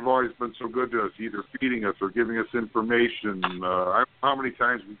family have always been so good to us, either feeding us or giving us information. I don't know how many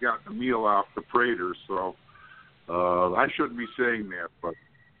times we've gotten a meal off the Praters, so I shouldn't be saying that, but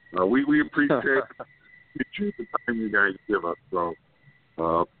we appreciate the time you guys give us. So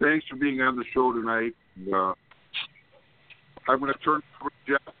thanks for being on the show tonight. I'm going to turn it over to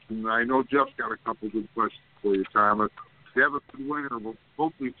Jeff, and I know Jeff's got a couple of good questions for you, Thomas. Have a good winter. We'll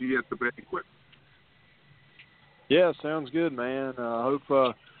hopefully see you at the banquet. Yeah, sounds good, man. I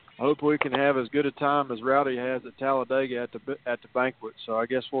hope we can have as good a time as Rowdy has at Talladega at the banquet. So I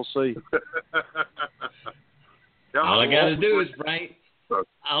guess we'll see. All I got to do is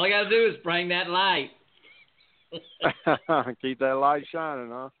bring that light. Keep that light shining,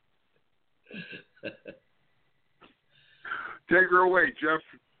 huh? Take her away, Jeff.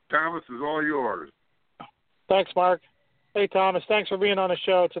 Thomas is all yours. Thanks, Mark. Hey, Thomas, thanks for being on the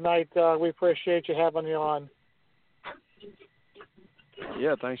show tonight. We appreciate you having you on.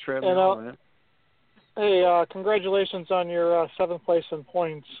 Yeah, thanks for having me on, man. Hey, congratulations on your 7th place in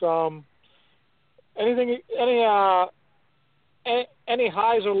points. Any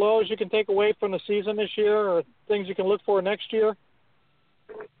highs or lows you can take away from the season this year, or things you can look for next year?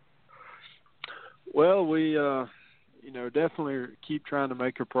 Well, we definitely keep trying to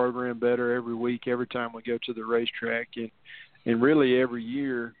make our program better every week, every time we go to the racetrack, and really every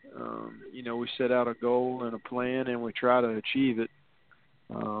year. We set out a goal and a plan, and we try to achieve it.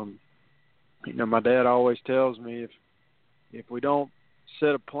 My dad always tells me if we don't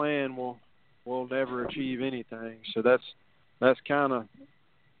set a plan, we'll never achieve anything. So that's kind of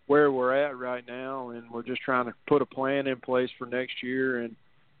where we're at right now, and we're just trying to put a plan in place for next year, and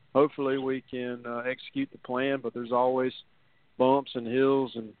hopefully we can execute the plan. But there's always bumps and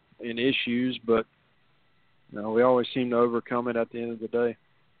hills and issues, but we always seem to overcome it at the end of the day.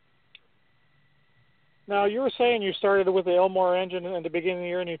 Now, you were saying you started with the Elmore engine in the beginning of the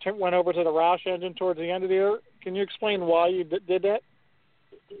year, and you went over to the Roush engine towards the end of the year. Can you explain why you did that?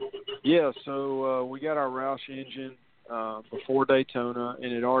 Yeah, so we got our Roush engine before Daytona,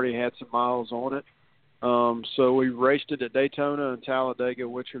 and it already had some miles on it. So we raced it at Daytona and Talladega,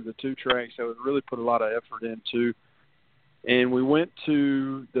 which are the two tracks that we really put a lot of effort into. And we went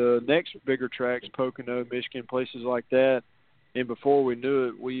to the next bigger tracks, Pocono, Michigan, places like that. And before we knew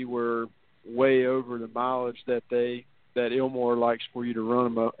it, we were way over the mileage that Elmore likes for you to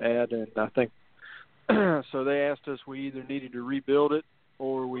run them at. And I think so they asked us we either needed to rebuild it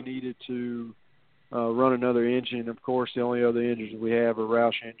or we needed to run another engine. Of course, the only other engines we have are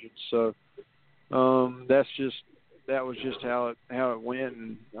Roush engines. So that was just how it went.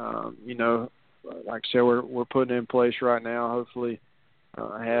 And like I said, we're putting in place right now. Hopefully,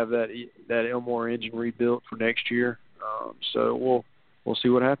 have that Elmore engine rebuilt for next year. So we'll see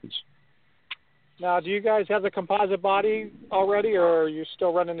what happens. Now, do you guys have the composite body already, or are you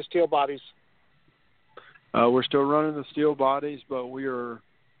still running the steel bodies? We're still running the steel bodies, but we are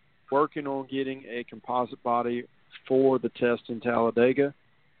working on getting a composite body for the test in Talladega.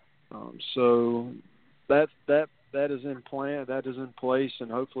 So that is in plan, that is in place,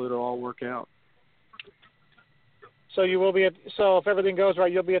 and hopefully it'll all work out. So you will be so if everything goes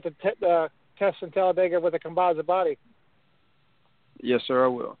right, you'll be at the test in Talladega with a composite body. Yes, sir, I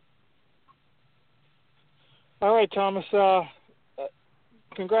will. All right, Thomas.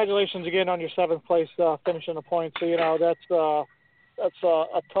 Congratulations again on your 7th place finishing the points. So that's that's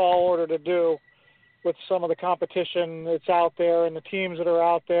a tall order to do with some of the competition that's out there and the teams that are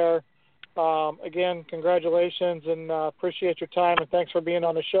out there. Again, congratulations, and appreciate your time, and thanks for being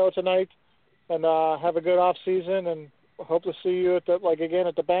on the show tonight. And have a good off season, and hope to see you at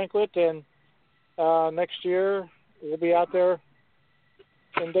the banquet. And next year we'll be out there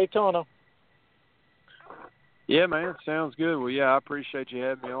in Daytona. Yeah, man, sounds good. Well, yeah, I appreciate you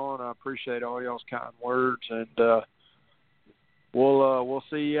having me on. I appreciate all y'all's kind words, and we'll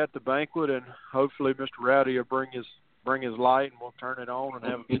see you at the banquet, and hopefully Mr. Rowdy will bring his light, and we'll turn it on and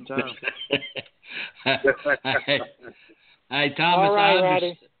have a good time. Hey, Thomas. All right,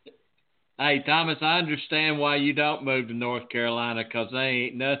 Rowdy. Hey, Thomas, I understand why you don't move to North Carolina, because there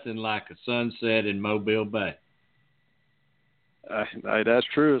ain't nothing like a sunset in Mobile Bay. Hey, that's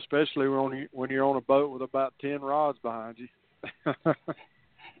true, especially when you're on a boat with about 10 rods behind you.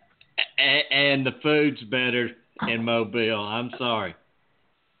 And the food's better in Mobile. I'm sorry.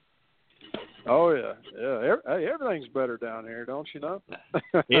 Oh yeah. Hey, everything's better down here, don't you know?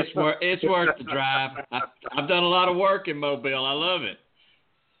 It's worth the drive. I've done a lot of work in Mobile. I love it.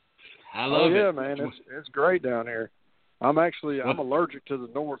 I love it. Oh yeah, man, it's great down here. I'm allergic to the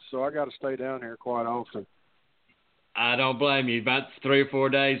north, so I got to stay down here quite often. I don't blame you. About 3 or 4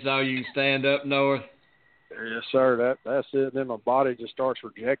 days, though, you can stand up north. Yes, sir. That's it. Then my body just starts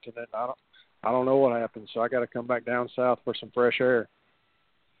rejecting it. I don't know what happens, so I got to come back down south for some fresh air.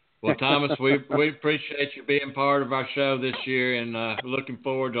 Well, Thomas, we appreciate you being part of our show this year, and looking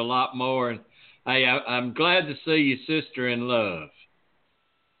forward to a lot more. And hey, I'm glad to see your sister in love.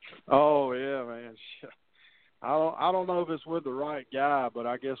 Oh yeah, man. I don't know if it's with the right guy, but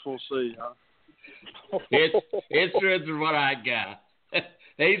I guess we'll see. Huh? It's with the right guy.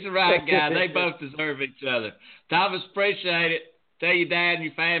 He's the right guy. They both deserve each other. Thomas, appreciate it. Tell your dad and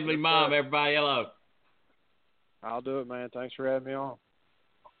your family, mom, everybody hello. I'll do it, man. Thanks for having me on.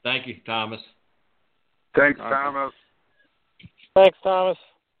 Thank you, Thomas. Thanks, Thomas. Thanks, Thomas.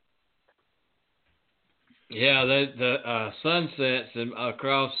 Yeah, the sunsets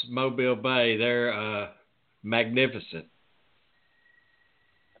across Mobile Bay, they're magnificent.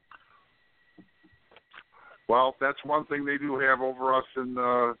 Well, that's one thing they do have over us in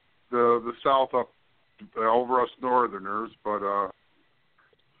the south, up over us northerners, but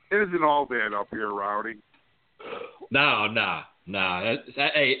it isn't all bad up here, Rowdy. No.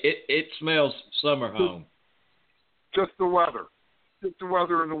 Hey, it smells summer home. Just the weather. Just the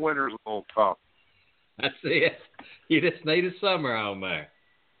weather in the winter is a little tough. That's it. You just need a summer home there.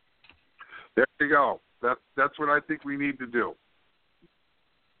 There you go. That's what I think we need to do.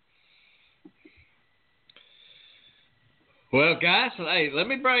 Well, guys, hey, let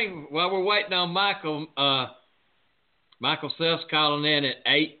me while we're waiting on Michael, Michael Self's calling in at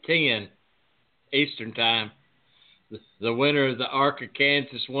 8:10 Eastern Time. The winner of the ARCA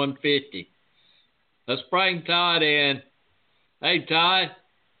Kansas 150. Let's bring Todd in. Hey, Todd.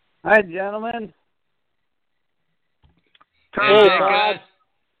 Hi, gentlemen. Hey, guys.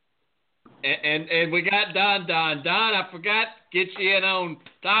 And we got Don. Don, I forgot to get you in on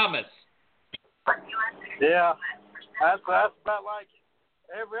Thomas. Yeah, that's about like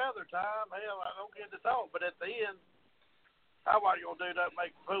every other time. Hell, I don't get to talk, but at the end, how are you going to do that?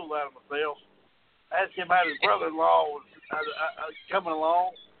 Make a fool out of myself. Ask him how his brother-in-law was coming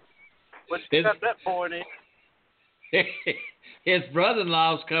along. But you got that point in. His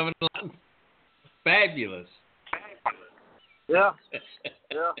brother-in-law's coming along. Fabulous. Yeah.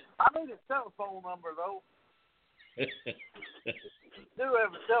 I need his telephone number, though. Do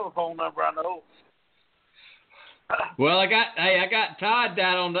have a telephone number, I know. Well, I got Todd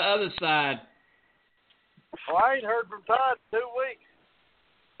down on the other side. Well, I ain't heard from Todd in 2 weeks.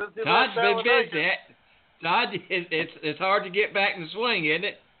 Todd's been busy. Todd, it's hard to get back in the swing, isn't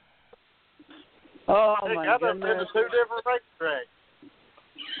it? Oh, my goodness. I've been to 2 different racetracks.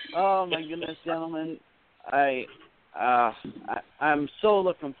 Oh, my goodness, gentlemen. I'm so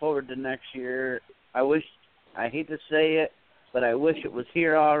looking forward to next year. I hate to say it, but I wish it was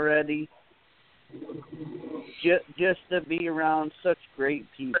here already. Just to be around such great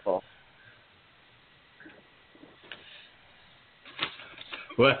people.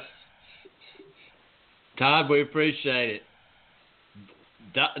 Well, Todd, we appreciate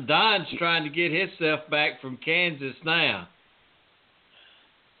it. Don's trying to get himself back from Kansas now.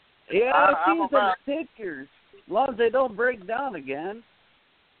 Yeah, I've seen some pictures. As long as they don't break down again.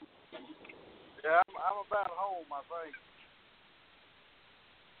 Yeah, I'm about home, I think.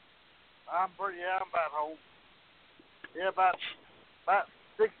 I'm about home. Yeah, about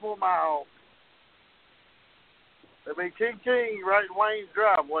 6 more miles. It'll be ching-ching right in Wayne's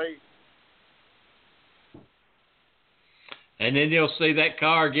driveway. And then you'll see that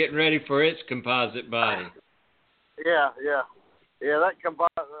car getting ready for its composite body. Yeah. That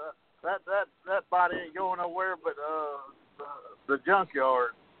body ain't going nowhere but the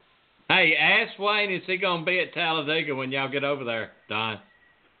junkyard. Hey, ask Wayne, is he going to be at Talladega when y'all get over there, Don?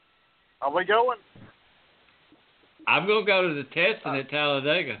 Are we going? I'm going to go to the testing at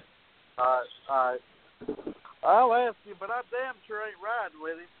Talladega. All right. I'll ask you, but I damn sure ain't riding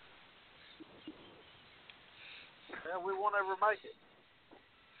with him. Yeah, we won't ever make it.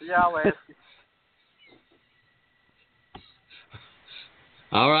 Yeah, I'll ask you.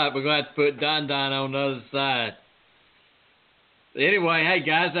 All right, we're going to have to put Don on the other side. Anyway, hey,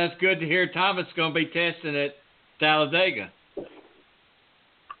 guys, that's good to hear Thomas is going to be testing at Talladega.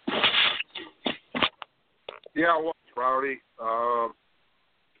 Yeah, well, Rowdy. I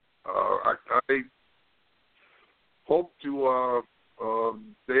hope to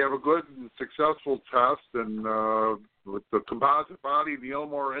they have a good and successful test, and with the composite body and the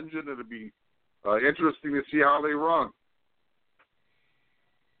Elmore engine, it'll be interesting to see how they run.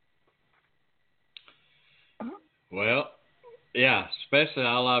 Well, yeah, especially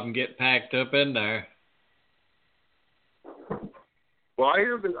all of them get packed up in there. Well, I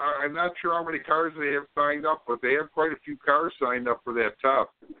hear that I'm not sure how many cars they have signed up, but they have quite a few cars signed up for that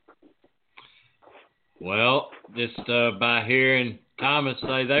test. Well, just by hearing Thomas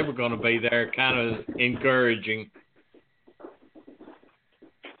say they were going to be there, kind of encouraging.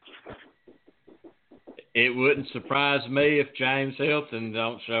 It wouldn't surprise me if James Hilton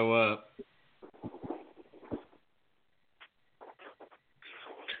don't show up.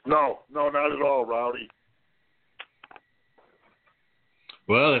 No, not at all, Rowdy.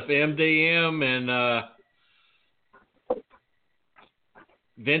 Well, if MDM and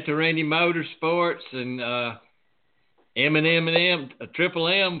Venturini Motorsports and M&M, Triple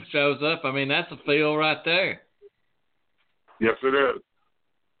M shows up, I mean, that's a field right there. Yes, it is.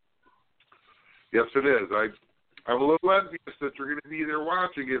 Yes, it is. I'm a little envious that you're going to be there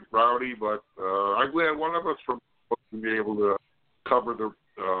watching it, Rowdy, but I'm glad one of us from will be able to cover the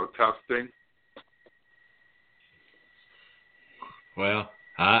testing. Well,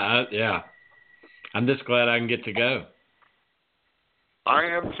 yeah. I'm just glad I can get to go. I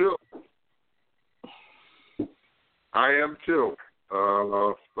am too.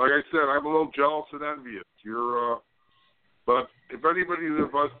 Like I said, I'm a little jealous and envious. But if anybody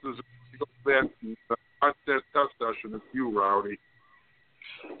of us deserves to go to that test session, it's you, Rowdy.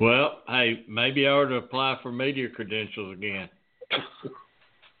 Well, hey, maybe I ought to apply for media credentials again.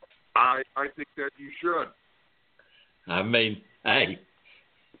 I think that you should. I mean, hey,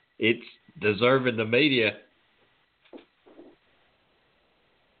 it's deserving the media.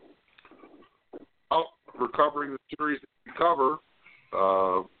 For covering the series that we cover,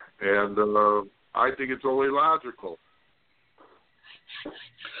 and I think it's only logical.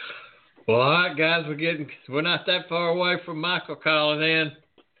 Well, all right, guys, we're not that far away from Michael calling in,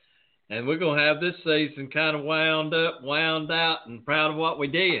 and we're gonna have this season kind of wound out, and proud of what we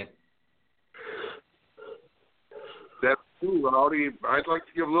did. That's true, Rowdy. I'd like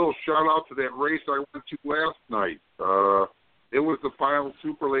to give a little shout out to that race I went to last night. It was the final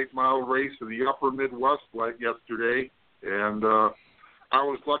super late model race of the Upper Midwest yesterday, and I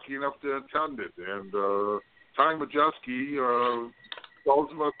was lucky enough to attend it. And Ty Majeski, those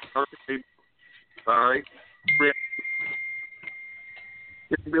of us came back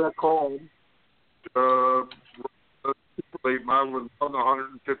home, super late model and won the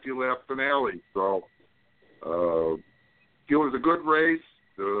 150 lap finale. So it was a good race.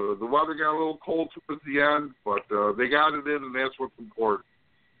 The weather got a little cold towards the end, but they got it in, and that's what's important.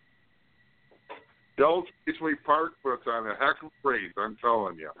 Dells Raceway Park puts on a heck of a race, I'm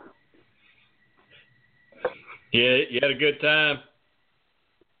telling you. Yeah, you had a good time.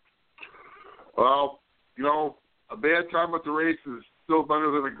 Well, a bad time at the race is still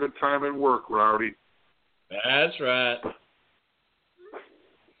better than a good time at work, Rowdy. That's right.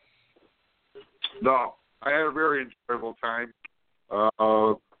 No, I had a very enjoyable time.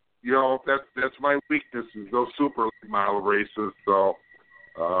 That's my weakness is those super late model races. So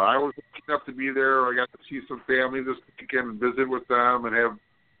I was lucky enough to be there. I got to see some family this weekend and visit with them and have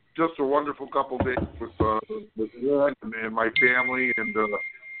just a wonderful couple of days with Ed and my family. And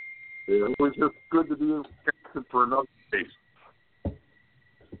it was just good to be connected for another race.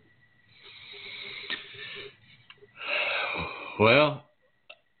 Well,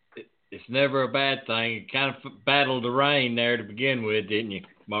 it's never a bad thing. You kind of battled the rain there to begin with, didn't you,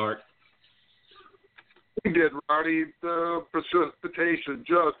 Mark? We did, Rowdy. The precipitation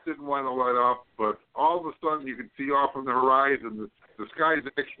just didn't want to let up, but all of a sudden you could see off on the horizon the sky's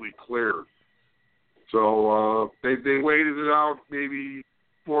actually cleared. So they waited it out maybe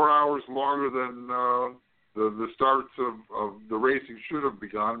 4 hours longer than the starts of the racing should have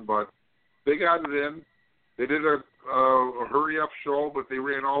begun, but they got it in. They did a hurry-up show, but they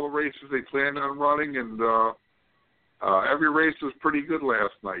ran all the races they planned on running, and every race was pretty good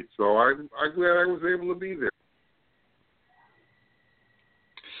last night. So I'm glad I was able to be there.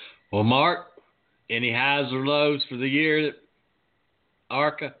 Well, Mark, any highs or lows for the year at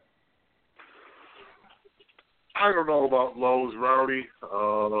ARCA? I don't know about lows, Rowdy.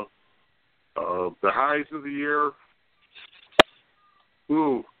 The highs of the year,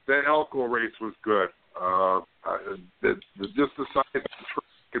 that Elko race was good. Just the size of the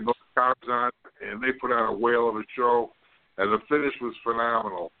track and those cars on, and they put on a whale of a show, and the finish was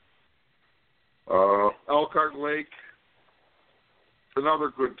phenomenal. Elkhart Lake, another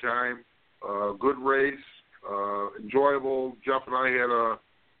good time, good race, enjoyable. Jeff and I had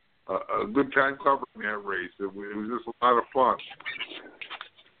a good time covering that race. It was just a lot of fun.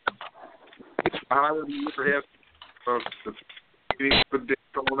 The high of the year had the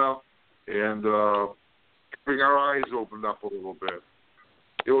Daytona and having our eyes opened up a little bit.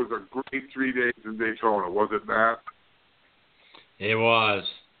 It was a great 3 days in Daytona, was it not? It was.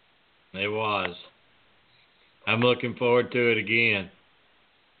 It was. I'm looking forward to it again.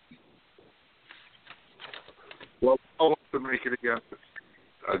 Well, I'll hope to make it again.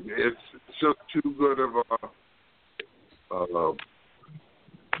 It's just too good of a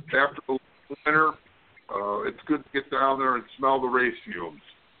after the winter. It's good to get down there and smell the race fumes.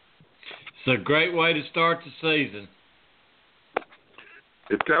 It's a great way to start the season.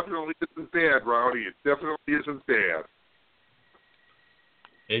 It definitely isn't bad, Rowdy. It definitely isn't bad.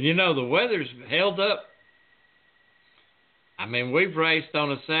 And you know, the weather's held up. I mean, we've raced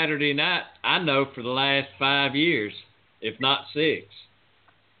on a Saturday night, I know, for the last 5 years, if not 6.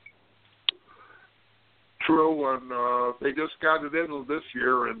 True, and they just got it in this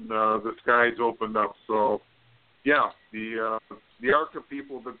year, and the skies opened up. So, yeah, the ARCA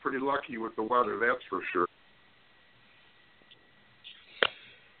people have been pretty lucky with the weather, that's for sure.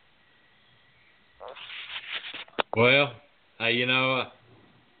 Well, you know,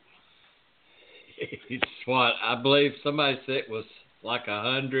 it's what I believe somebody said it was like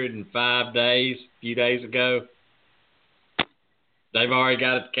 105 days a few days ago. They've already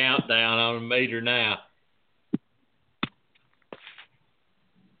got a countdown on a meter now.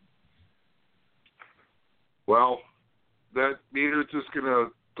 Well, that meter's just going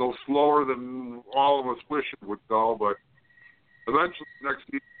to go slower than all of us wish it would go, but eventually next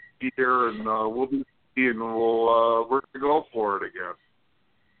year, and we'll be and we're going to go for it again.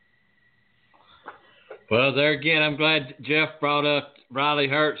 Well, there again, I'm glad Jeff brought up Riley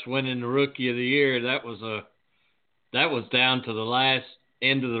Hurts winning the Rookie of the Year. That was down to the last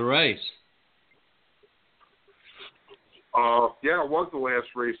end of the race. Yeah, it was the last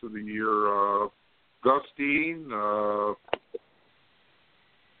race of the year. Gustine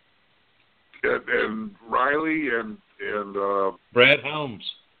and Riley and Brett Holmes.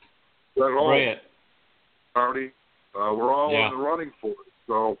 Brett. Party. We're all Yeah. in the running for it.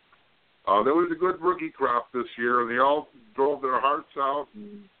 So there was a good rookie crop this year, and they all drove their hearts out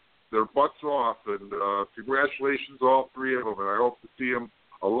and their butts off. And congratulations to all three of them, and I hope to see them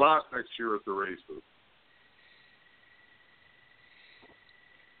a lot next year at the races.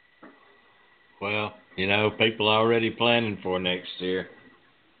 Well, you know, people are already planning for next year.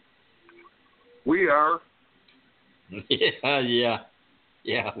 We are. Yeah.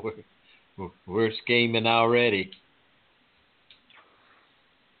 We're scheming already.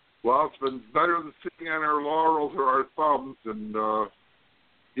 Well, it's been better than sitting on our laurels or our thumbs, and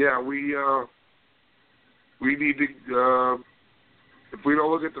we need to. If we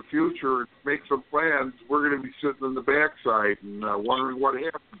don't look at the future and make some plans, we're going to be sitting on the backside and wondering what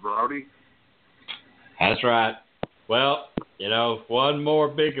happened, Rowdy. That's right. Well, you know, one more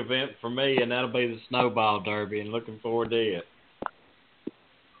big event for me, and that'll be the Snowball Derby, and looking forward to it.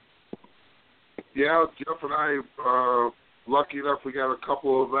 Yeah, Jeff and I, lucky enough, we got a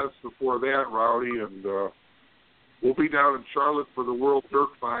couple of events before that, Rowdy, and we'll be down in Charlotte for the World Dirt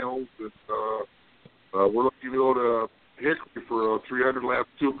Finals, and we're looking to go to Hickory for a 300-lap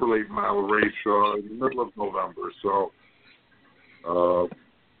super late model race in the middle of November. So,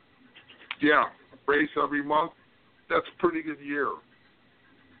 race every month. That's a pretty good year.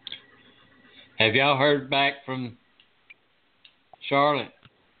 Have y'all heard back from Charlotte?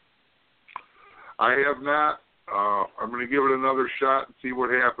 I have not. I'm going to give it another shot and see what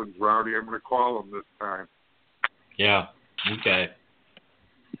happens, Rowdy. I'm going to call them this time. Yeah. Okay.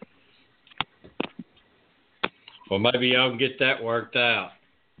 Well, maybe y'all can get that worked out.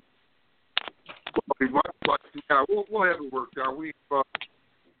 Yeah, we'll have it worked out.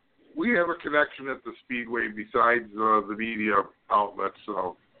 We have a connection at the Speedway besides the media outlets,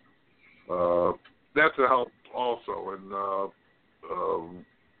 so that's a help also. And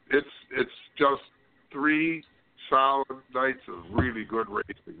it's just 3 solid nights of really good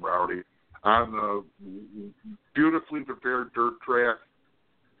racing, Rowdy, on a beautifully prepared dirt track.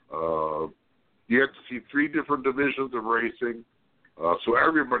 You have to see 3 different divisions of racing, so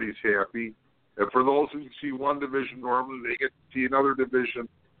everybody's happy. And for those who see one division normally, they get to see another division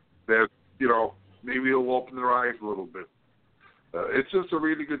that, maybe it'll open their eyes a little bit. It's just a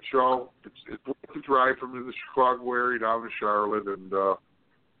really good show. It's worth the drive from the Chicago area down to Charlotte, and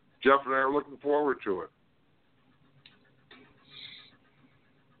Jeff and I are looking forward to it.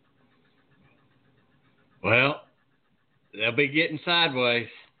 Well, they'll be getting sideways.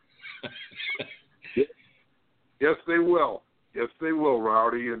 Yes, they will. Yes, they will,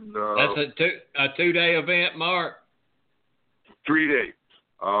 Rowdy. And that's a 2-day event, Mark. 3 days.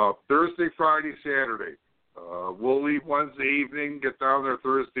 Thursday, Friday, Saturday. We'll leave Wednesday evening, get down there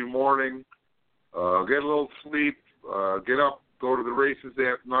Thursday morning, get a little sleep, get up, go to the races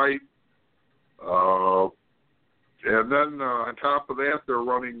that night. And then on top of that, they're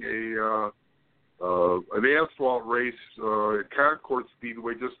running an asphalt race at Concord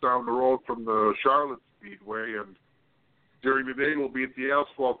Speedway just down the road from the Charlotte Speedway. And during the day, we'll be at the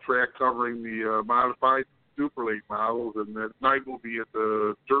asphalt track covering the modified Super Late models, and at night we'll be at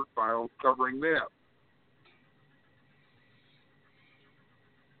the dirt files covering that.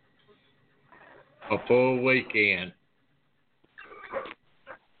 A full weekend.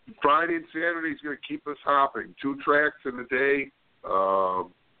 Friday and Saturday is going to keep us hopping. 2 tracks in a day,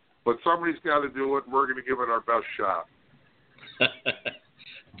 but somebody's got to do it, and we're going to give it our best shot.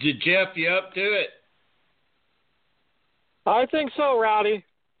 Jeff, you up to it? I think so, Rowdy.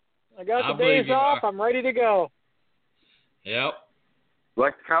 I got the days off. I'm ready to go. Yep.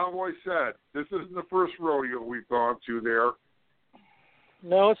 Like the Cowboy said, this isn't the first rodeo we've gone to there.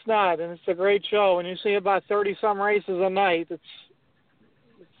 No, it's not, and it's a great show. When you see about 30-some races a night,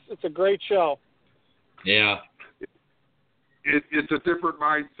 it's a great show. Yeah. It's a different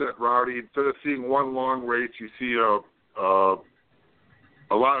mindset, Rowdy. Instead of seeing one long race, you see a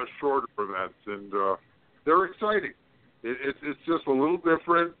lot of shorter events, and they're exciting. It's just a little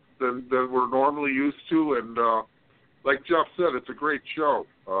different than we're normally used to, and like Jeff said, it's a great show.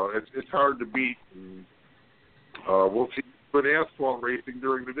 It's hard to beat, and we'll see good asphalt racing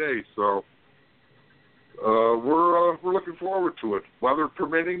during the day. So we're looking forward to it. Weather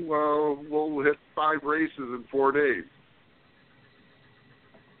permitting, we'll hit 5 races in 4 days.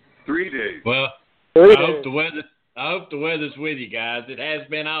 3 days. Well, I hope the weather's with you guys. It has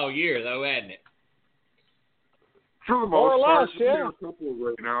been all year, though, hasn't it? For the More most or part, less, yeah. a couple of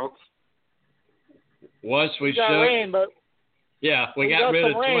rainouts. Once we got rain, but we got rid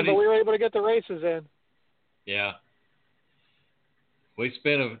some of rain, 20. but we were able to get the races in. Yeah. We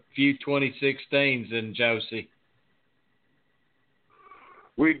spent a few 2016s in Josie.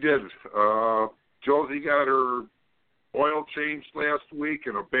 We did. Josie got her oil changed last week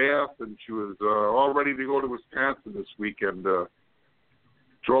and a bath, and she was all ready to go to Wisconsin this weekend.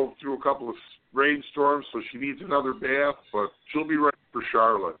 Drove through a couple of rainstorms, so she needs another bath, but she'll be ready for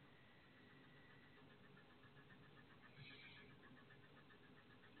Charlotte.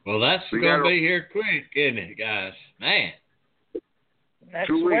 Well, that's going to be here quick, isn't it, guys? Man. Next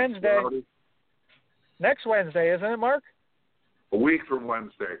 2 weeks, Wednesday. Rowdy. Next Wednesday, isn't it, Mark? A week from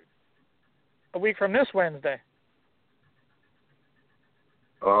Wednesday. A week from this Wednesday.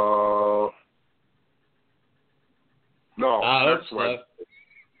 No, next Wednesday.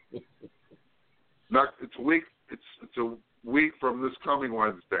 It's a week. It's a week from this coming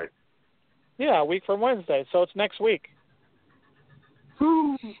Wednesday. Yeah, a week from Wednesday, so it's next week.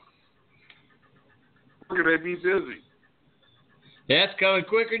 Whew. We're going to be busy. That's coming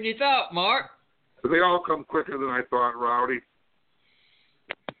quicker than you thought, Mark. They all come quicker than I thought, Rowdy.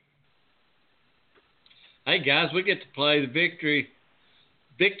 Hey, guys, we get to play the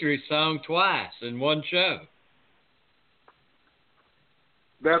victory song twice in one show.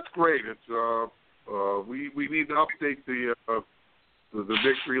 That's great. It's we need to update the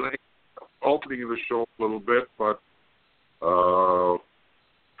victory lane opening of the show a little bit, but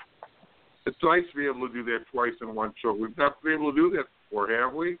it's nice to be able to do that twice in one show. We've not been able to do that before,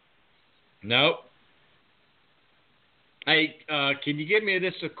 have we? Nope. Hey, can you give me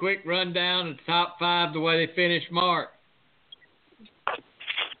just a quick rundown of the top 5 the way they finished, Mark?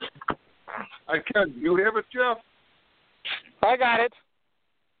 I can. You have it, Jeff? I got it.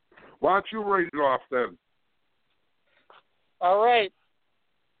 Why don't you read it off then? All right.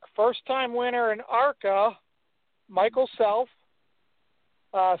 first-time winner in ARCA, Michael Self.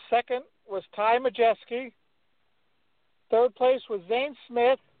 Second was Ty Majeski. Third place was Zane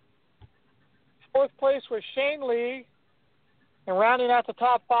Smith. Fourth place was Shane Lee. And rounding out the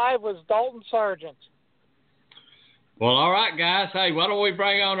top 5 was Dalton Sargent. Well, all right, guys. Hey, why don't we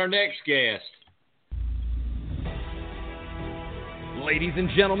bring on our next guest? Ladies and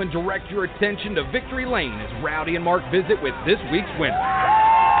gentlemen, direct your attention to Victory Lane as Rowdy and Mark visit with this week's winner.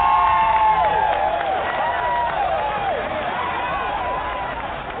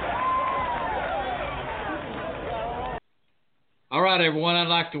 All right, everyone, I'd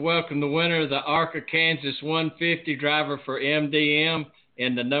like to welcome the winner of the ARCA Kansas 150, driver for MDM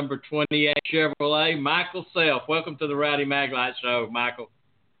in the number 28 Chevrolet, Michael Self. Welcome to the Rowdy Maglite Show, Michael.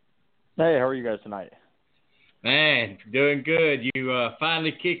 Hey, how are you guys tonight? Man, doing good. You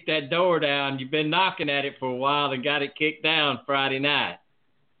finally kicked that door down. You've been knocking at it for a while and got it kicked down Friday night.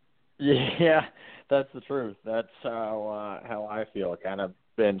 Yeah, that's the truth. That's how I feel. Kind of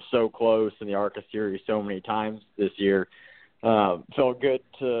been so close in the ARCA series so many times this year. Felt good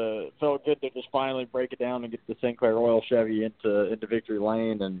to just finally break it down and get the Sinclair Oil Chevy into Victory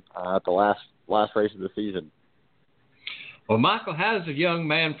Lane and at the last race of the season. Well, Michael, how does a young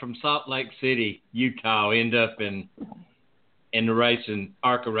man from Salt Lake City, Utah, end up in the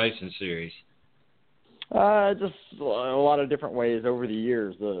ARCA racing series? Just a lot of different ways over the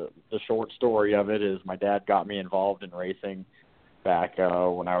years. The short story of it is my dad got me involved in racing back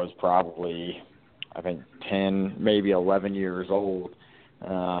when I was probably, I think, 10, maybe 11 years old.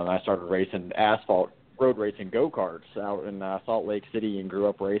 I started racing asphalt road racing go-karts out in Salt Lake City and grew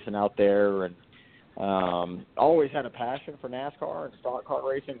up racing out there, and always had a passion for NASCAR and stock car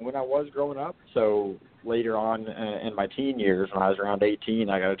racing when I was growing up. So later on in my teen years, when I was around 18,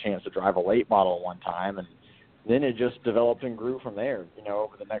 I got a chance to drive a late model one time, and then it just developed and grew from there. You know,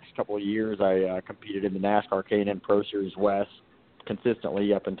 over the next couple of years, I competed in the NASCAR K&N Pro Series West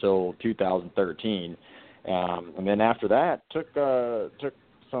consistently up until 2013, and then after that took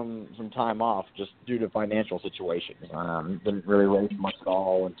some time off just due to financial situations. Didn't really race much at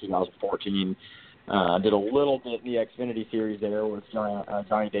all in 2014. Did a little bit in the Xfinity Series there with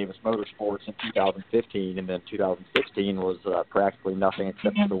Johnny Davis Motorsports in 2015, and then 2016 was practically nothing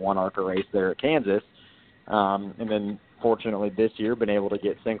except for the one ARCA race there at Kansas. And then fortunately this year been able to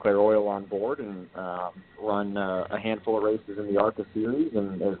get Sinclair Oil on board and run a handful of races in the ARCA Series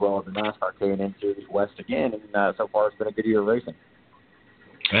and as well as the NASCAR K&N Series West again. And so far it's been a good year of racing.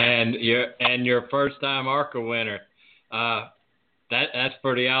 And your first-time ARCA winner. That's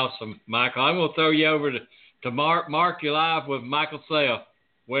pretty awesome, Michael. I'm going to throw you over to Mark. Mark, you're live with Michael Self,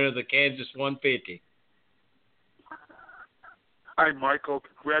 winner of the Kansas 150. Hi, Michael.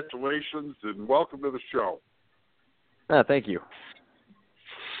 Congratulations and welcome to the show. Thank you.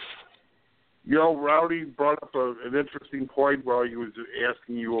 You know, Rowdy brought up an interesting point while he was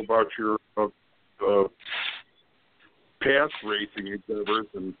asking you about your past racing endeavors,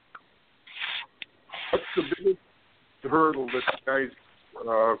 and what's the biggest hurdle that you guys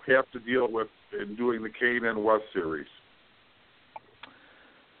have to deal with in doing the K&N West Series?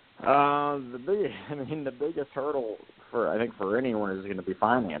 The biggest hurdle for anyone is going to be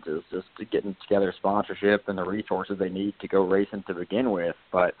finances, just to getting together sponsorship and the resources they need to go racing to begin with.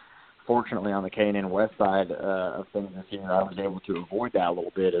 But fortunately, on the K&N West side of things this year, I was able to avoid that a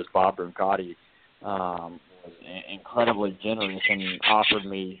little bit, as Bob Brancati was incredibly generous and offered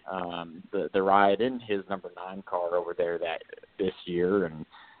me the ride in his number 9 car over there this year, and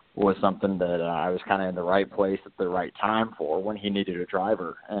was something that I was kind of in the right place at the right time for when he needed a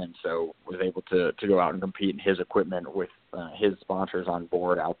driver, and so was able to go out and compete in his equipment with his sponsors on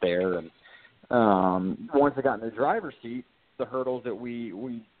board out there. And once I got in the driver's seat, the hurdles that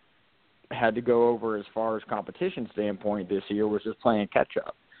we had to go over as far as competition standpoint this year was just playing catch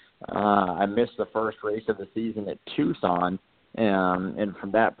up. I missed the first race of the season at Tucson, and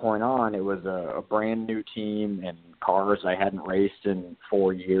from that point on, it was a brand new team and cars I hadn't raced in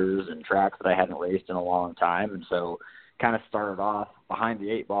 4 years and tracks that I hadn't raced in a long time, and so kind of started off behind the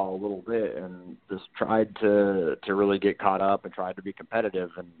 8 ball a little bit and just tried to really get caught up and tried to be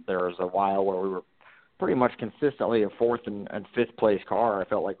competitive. And there was a while where we were pretty much consistently a 4th and 5th place car. I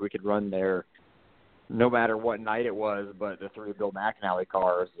felt like we could run there no matter what night it was, but the 3 Bill McAnally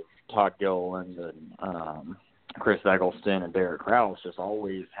cars, Todd Gilliland and Chris Eggleston and Derek Krause, just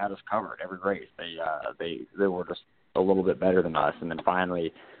always had us covered every race. They were just a little bit better than us. And then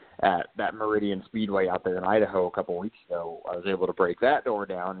finally at that Meridian Speedway out there in Idaho a couple of weeks ago, I was able to break that door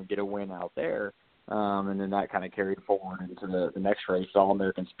down and get a win out there. And then that kind of carried forward into the next race,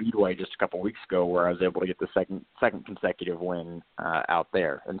 All-American Speedway, just a couple weeks ago, where I was able to get the second consecutive win out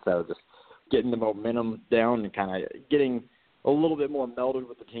there. And so just getting the momentum down and kind of getting a little bit more melded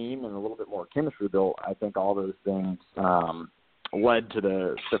with the team and a little bit more chemistry built, I think all those things led to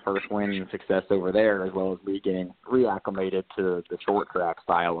the first win and success over there, as well as me getting reacclimated to the short track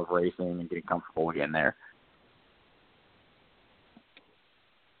style of racing and getting comfortable again there.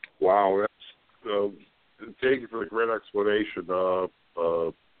 Wow, that's thank you for the great explanation.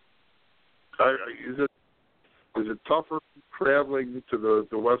 Is it tougher traveling to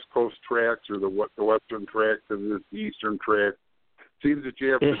the West Coast tracks or the Western track than the Eastern track? It seems that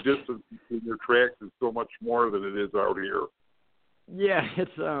you have the distance between your tracks is so much more than it is out here. Yeah,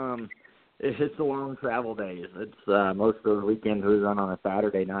 it's the long travel days. It's most of the weekends we run on a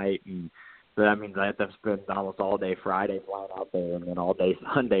Saturday night, and so that means I have to spend almost all day Friday flying out there, and then all day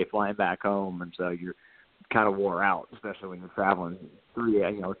Sunday flying back home, and so you're kind of wore out, especially when you're traveling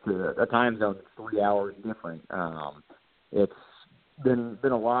to a time zone that's 3 hours different. It's been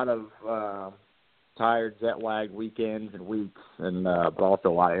a lot of tired, jet-lagged weekends and weeks, and but also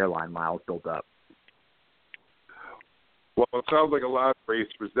a lot of airline miles built up. Well, it sounds like a lot of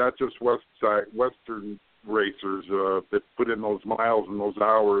racers, not just Western racers that put in those miles and those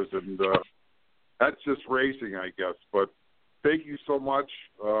hours, and that's just racing, I guess. But thank you so much.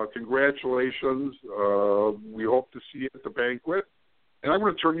 Congratulations. We hope to see you at the banquet. And I'm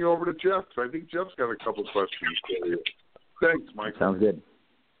going to turn you over to Jeff, because I think Jeff's got a couple questions for you. Thanks, Mike. Sounds good.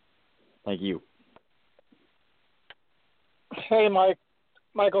 Thank you. Hey,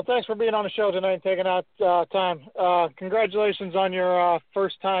 Michael, thanks for being on the show tonight and taking out time. Congratulations on your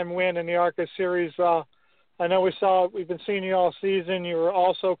first-time win in the ARCA Series. I know we've been seeing you all season. You were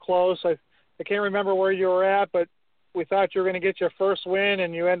also close. I can't remember where you were at, but we thought you were going to get your first win,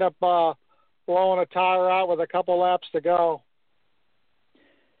 and you end up blowing a tire out with a couple laps to go.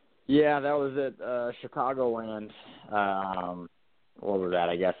 Yeah, that was at Chicagoland. What was that?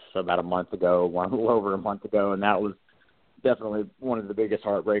 I guess about a little over a month ago, and that was definitely one of the biggest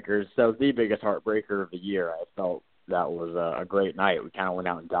heartbreakers. So the biggest heartbreaker of the year. I felt that was a great night. We kind of went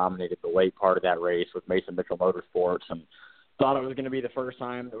out and dominated the late part of that race with Mason Mitchell Motorsports, and thought it was going to be the first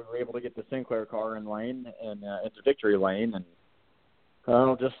time that we were able to get the Sinclair car in lane and into victory lane, and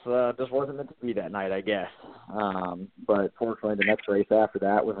just wasn't meant to be that night, I guess. But fortunately, the next race after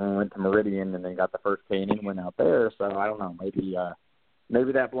that was when we went to Meridian and then got the first K&N win out there. So I don't know,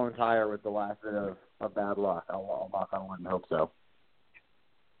 maybe that blown tire was the last bit of bad luck. I'll knock on wood and hope so.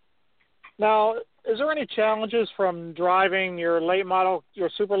 Now, is there any challenges from driving your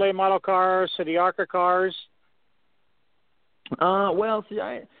super late model cars to the ARCA cars? Well, see,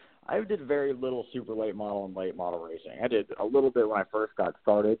 I did very little super late model and late model racing. I did a little bit when I first got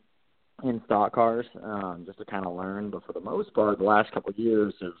started in stock cars, just to kind of learn. But for the most part, the last couple of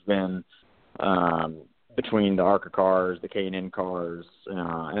years have been between the ARCA cars, the K&N cars,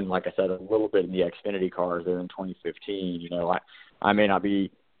 and like I said, a little bit in the Xfinity cars there in 2015. I may not be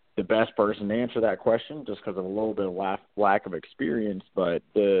the best person to answer that question just because of a little bit of lack of experience, but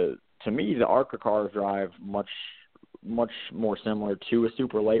to me, the ARCA cars drive much more similar to a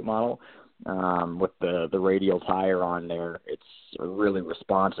super late model with the radial tire on there. It's a really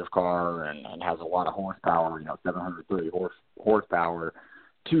responsive car and has a lot of horsepower, 730 horsepower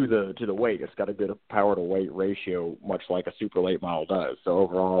to the weight. It's got a good power to weight ratio, much like a super late model does. So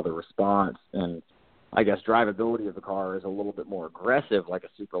overall, the response and I guess drivability of the car is a little bit more aggressive like a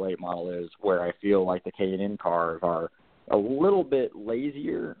super late model is, where I feel like the K&N cars are a little bit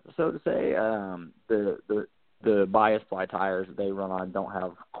lazier, so to say. The bias ply tires that they run on don't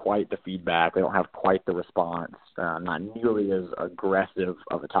have quite the feedback. They don't have quite the response. Not nearly as aggressive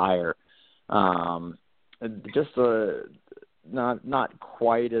of a tire. Just not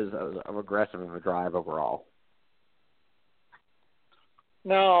quite as aggressive of a drive overall.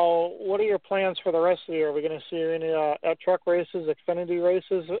 Now, what are your plans for the rest of the year? Are we going to see any at truck races, Xfinity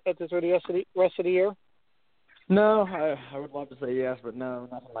races through the rest of the year? No, I would love to say yes, but no,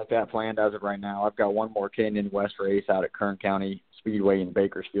 nothing like that planned as of right now. I've got one more K&N West race out at Kern County Speedway in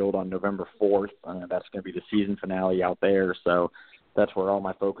Bakersfield on November 4th. That's going to be the season finale out there, so that's where all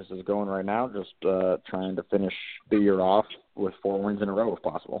my focus is going right now, just trying to finish the year off with 4 wins in a row if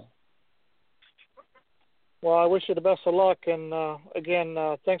possible. Well, I wish you the best of luck, and again,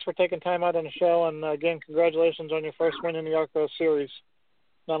 thanks for taking time out on the show, and again, congratulations on your first win in the ARCA Series.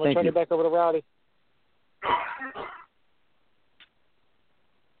 Now I'm going to turn you back over to Rowdy.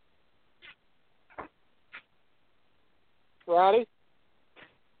 Rowdy?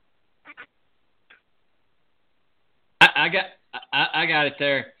 I got it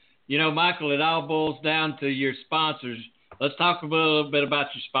there. Michael, it all boils down to your sponsors. Let's talk a little bit about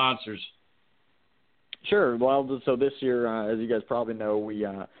your sponsors. Sure. Well, so this year, as you guys probably know, we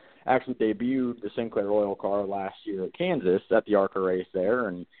actually debuted the Sinclair Oil car last year at Kansas at the ARCA race there,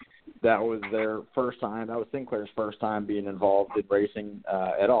 and that was their first time. That was Sinclair's first time being involved in racing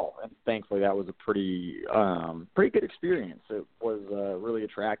at all, and thankfully that was a pretty good experience. It was really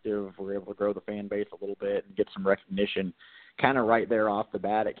attractive. We were able to grow the fan base a little bit and get some recognition kind of right there off the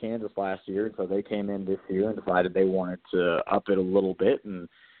bat at Kansas last year. So they came in this year and decided they wanted to up it a little bit and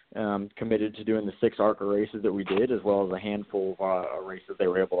committed to doing the 6 ARCA races that we did, as well as a handful of races they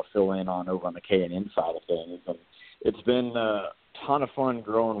were able to fill in on over on the K&N side of things. And it's been a ton of fun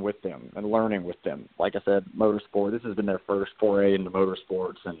growing with them and learning with them. Like I said, motorsport, this has been their first foray into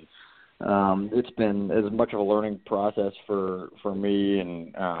motorsports, and it's been as much of a learning process for me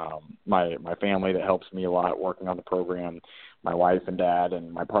and my family that helps me a lot working on the program, my wife and dad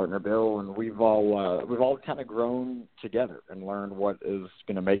and my partner Bill, and we've all kind of grown together and learned what is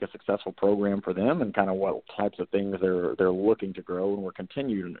going to make a successful program for them and kind of what types of things they're looking to grow, and we're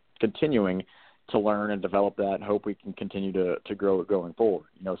continuing to learn and develop that and hope we can continue to grow it going forward.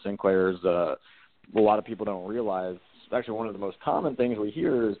 Sinclair's a lot of people don't realize. Actually, one of the most common things we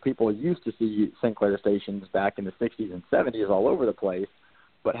hear is people used to see Sinclair stations back in the 60s and 70s all over the place,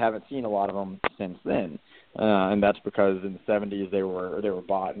 but haven't seen a lot of them since then. And that's because in the 70s they were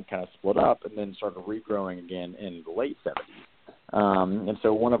bought and kind of split up and then started regrowing again in the late 70s. And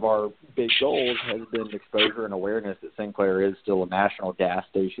so one of our big goals has been exposure and awareness that Sinclair is still a national gas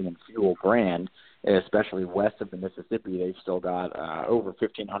station and fuel brand, especially west of the Mississippi. They've still got over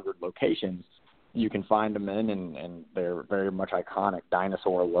 1,500 locations you can find them in, and their very much iconic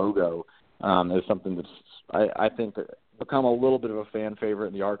dinosaur logo is something that's, I think, become a little bit of a fan favorite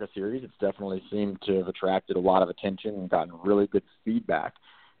in the ARCA series. It's definitely seemed to have attracted a lot of attention and gotten really good feedback,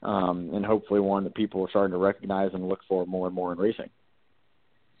 and hopefully one that people are starting to recognize and look for more and more in racing.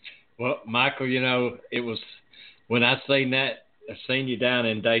 Well, Michael, it was when I seen you down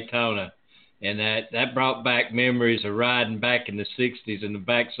in Daytona, and that brought back memories of riding back in the 60s in the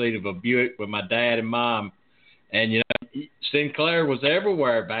back seat of a Buick with my dad and mom. And, Sinclair was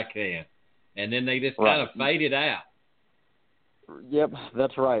everywhere back then. And then they just kind of faded out. Yep,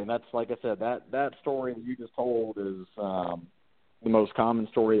 that's right. And that's, like I said, that story that you just told is the most common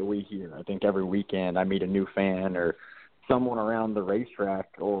story that we hear. I think every weekend I meet a new fan or someone around the racetrack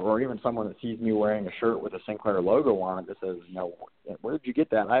or even someone that sees me wearing a shirt with a Sinclair logo on it that says, where did you get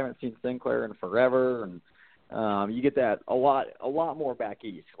that? I haven't seen Sinclair in forever. And you get that a lot more back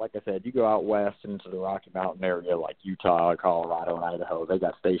east. Like I said, you go out west into the Rocky Mountain area like Utah, Colorado, and Idaho. They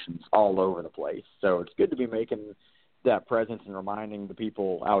got stations all over the place. So it's good to be making that presence and reminding the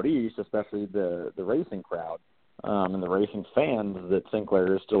people out east, especially the racing crowd and the racing fans, that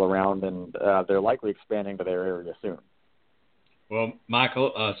Sinclair is still around, and they're likely expanding to their area soon. Well,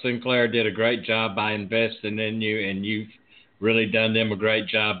 Michael, Sinclair did a great job by investing in you, and you've really done them a great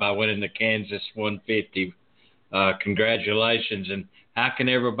job by winning the Kansas 150. Congratulations. And how can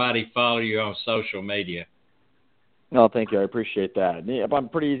everybody follow you on social media? No, thank you. I appreciate that. I'm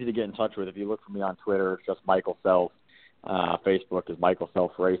pretty easy to get in touch with. If you look for me on Twitter, it's just Michael Self. Facebook is Michael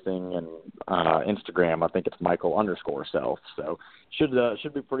Self Racing, and Instagram, I think it's Michael_Self. So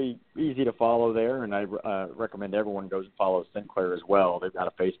should be pretty easy to follow there, and I recommend everyone goes and follows Sinclair as well. They've got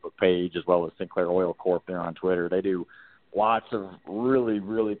a Facebook page as well as Sinclair Oil Corp there on Twitter. They do lots of really,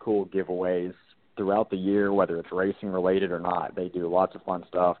 really cool giveaways throughout the year, whether it's racing related or not. They do lots of fun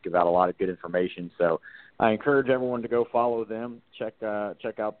stuff, give out a lot of good information. So I encourage everyone to go follow them, check out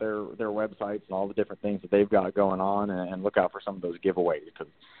their websites and all the different things that they've got going on, and look out for some of those giveaways, because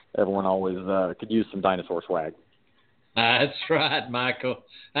everyone always could use some dinosaur swag. That's right, Michael.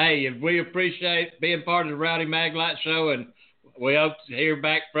 Hey, we appreciate being part of the Rowdy Maglite show, and we hope to hear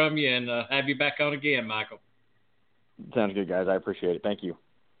back from you and have you back on again, Michael. Sounds good, guys. I appreciate it. Thank you.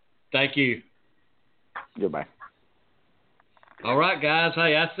 Thank you. Goodbye. All right, guys.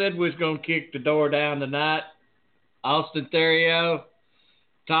 Hey, I said we was going to kick the door down tonight. Austin Theriault,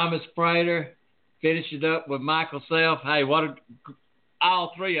 Thomas Prater, finish it up with Michael Self. Hey,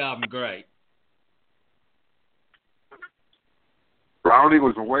 all three of them great. Rowdy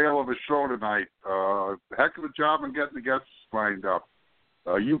was a whale of a show tonight. Heck of a job in getting the guests lined up.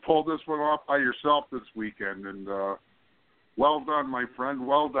 You pulled this one off by yourself this weekend, and well done, my friend.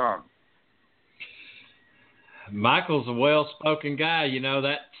 Well done. Michael's a well-spoken guy.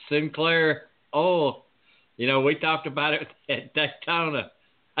 That Sinclair oil, we talked about it at Daytona.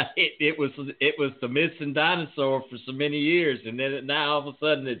 It was the missing dinosaur for so many years, and then now all of a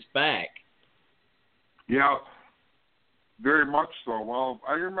sudden it's back. Yeah. Very much so. Well,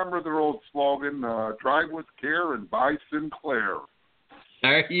 I remember their old slogan, drive with care and buy Sinclair.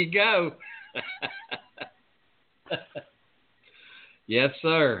 There you go. Yes,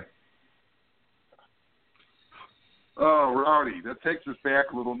 sir. Oh, Rowdy, that takes us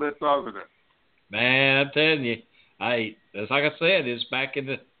back a little bit, doesn't it? Man, I'm telling you, it's like I said, it's back in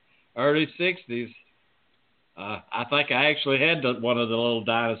the early 60s. I think I actually had one of the little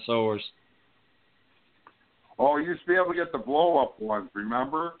dinosaurs. Oh, you used to be able to get the blow-up ones,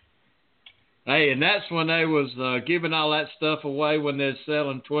 remember? Hey, and that's when they was giving all that stuff away when they're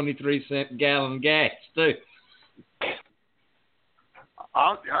selling 23-cent gallon gas, too.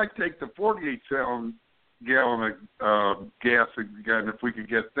 I'd take the 48-gallon of gas again if we could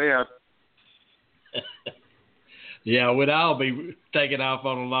get that. Yeah, we'd all be taking off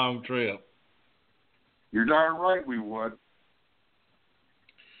on a long trip. You're darn right we would.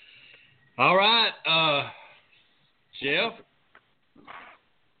 All right, Jeff,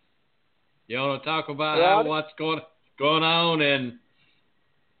 you want to talk about what's going on and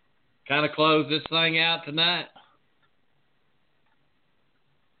kind of close this thing out tonight?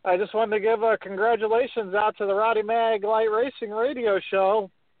 I just wanted to give congratulations out to the Rowdy Maglite Racing Radio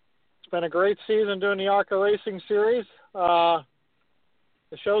Show. It's been a great season doing the ARCA Racing Series. The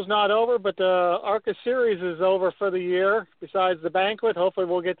show's not over, but the ARCA Series is over for the year, besides the banquet. Hopefully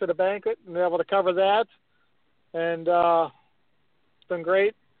we'll get to the banquet and be able to cover that. And it's been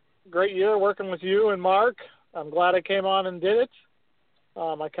great year working with you and Mark. I'm glad I came on and did it.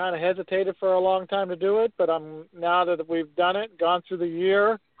 I kind of hesitated for a long time to do it, but now that we've done it, gone through the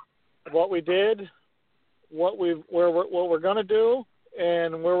year, what we did, what we're going to do,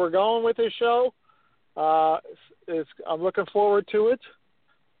 and where we're going with this show, I'm looking forward to it.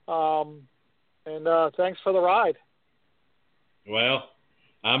 And thanks for the ride. Well,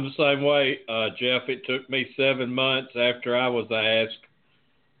 I'm the same way, Jeff. It took me 7 months after I was asked,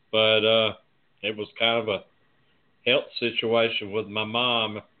 but it was kind of a health situation with my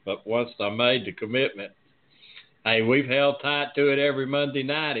mom. But once I made the commitment, hey, we've held tight to it every Monday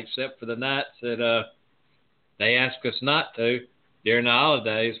night, except for the nights that they ask us not to during the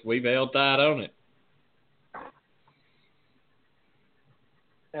holidays. We've held tight on it.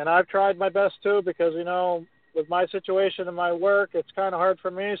 And I've tried my best too, because with my situation and my work, it's kind of hard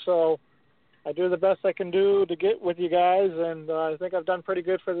for me. So I do the best I can do to get with you guys, and I think I've done pretty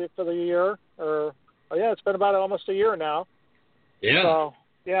good for the year. It's been about almost a year now. Yeah. So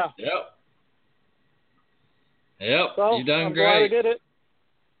yeah. Yep. So You done I'm great. glad I did it.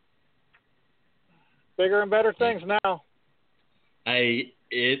 Bigger and better things now. Hey,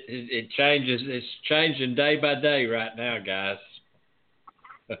 it changes. It's changing day by day right now, guys.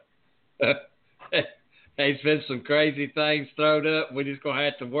 There's been some crazy things thrown up. We're just going to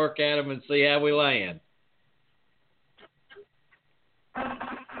have to work at them and see how we land.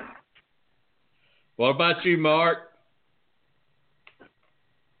 What about you, Mark?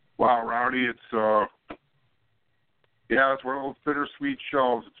 Wow, Rowdy, it's one of those bittersweet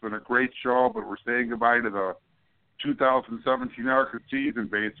shows. It's been a great show, but we're saying goodbye to the 2017 ARCA season,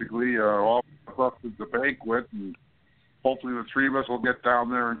 basically. All plus is the banquet, and hopefully the three of us will get down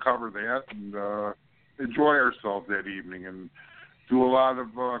there and cover that and enjoy ourselves that evening and do a lot of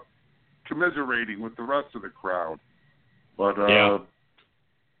commiserating with the rest of the crowd. But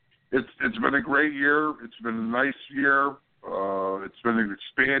it's been a great year. It's been a nice year. It's been an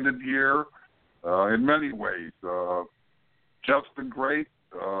expanded year in many ways. Jeff's been great.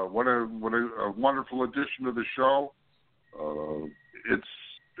 What a wonderful addition to the show. It's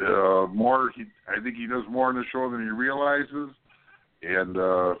more. I think he does more in the show than he realizes, and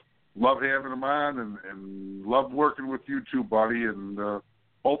love having him on, and love working with you too, buddy. And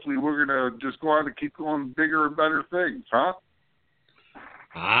hopefully we're gonna just go on and keep going bigger and better things, huh?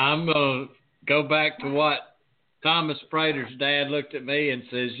 I'm gonna go back to what Thomas Prater's dad looked at me and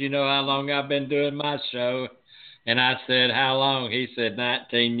says, "You know how long I've been doing my show?" And I said, "How long?" He said,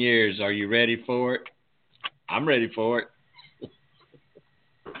 19 years. Are you ready for it? I'm ready for it.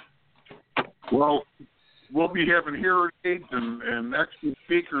 Well, we'll be having hearing aids and extra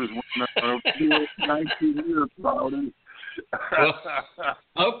speakers when 19 years about it. Well,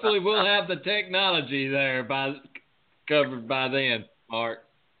 hopefully we'll have the technology there covered by then, Mark.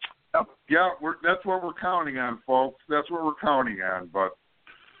 Yeah, that's what we're counting on, folks. That's what we're counting on. But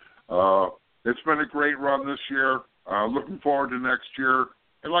it's been a great run this year. Looking forward to next year.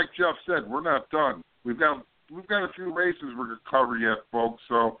 And like Jeff said, we're not done. We've got a few races we're going to cover yet, folks.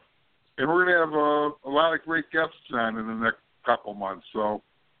 So, and we're going to have a lot of great guests on in the next couple months. So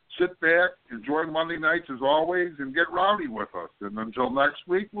sit back, enjoy Monday nights as always, and get rowdy with us. And until next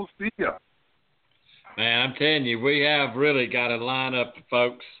week, we'll see you. Man, I'm telling you, we have really got a lineup of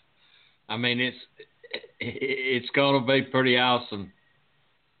folks. I mean, it's going to be pretty awesome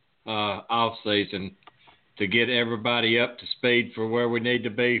off season to get everybody up to speed for where we need to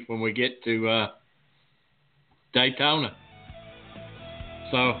be when we get to Daytona.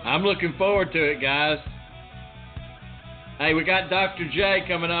 So I'm looking forward to it, guys. Hey, we got Dr. J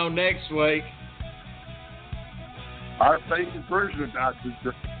coming on next week. Our favorite version of Dr.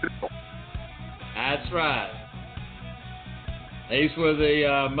 J. That's right. He's with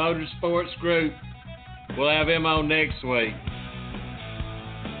the Motorsports Group. We'll have him on next week.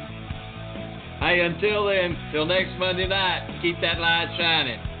 Hey, until then, till next Monday night, keep that light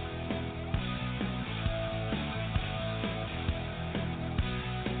shining.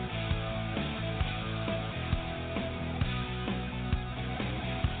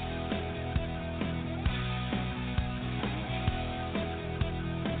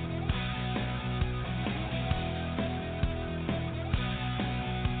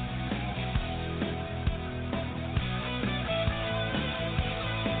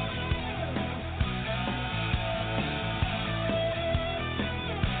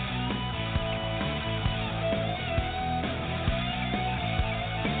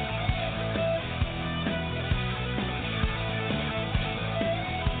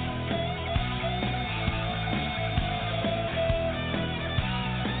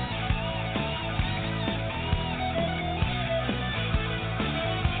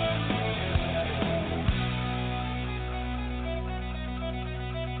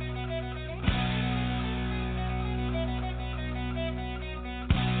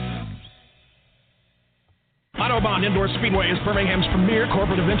 Autobahn Indoor Speedway is Birmingham's premier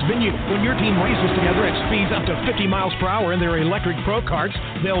corporate events venue. When your team races together at speeds up to 50 miles per hour in their electric pro karts,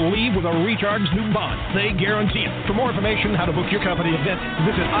 they'll leave with a recharged new bond. They guarantee it. For more information how to book your company event,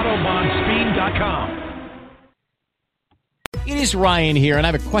 visit AutobahnSpeed.com. It is Ryan here, and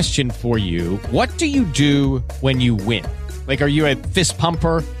I have a question for you. What do you do when you win? Like, are you a fist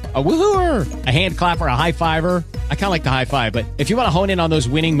pumper, a woohooer, a hand clapper, a high fiver? I kind of like the high five, but if you want to hone in on those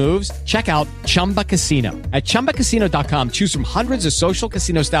winning moves, check out Chumba Casino. At ChumbaCasino.com, choose from hundreds of social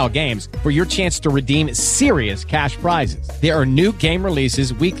casino-style games for your chance to redeem serious cash prizes. There are new game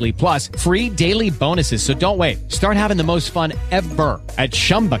releases weekly, plus free daily bonuses. So don't wait. Start having the most fun ever at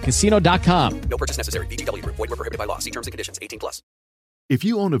ChumbaCasino.com. No purchase necessary. VGW. Void where prohibited by law. See terms and conditions. 18+. If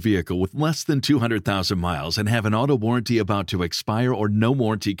you own a vehicle with less than 200,000 miles and have an auto warranty about to expire or no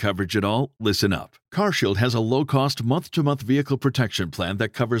warranty coverage at all, listen up. CarShield has a low-cost month-to-month vehicle protection plan that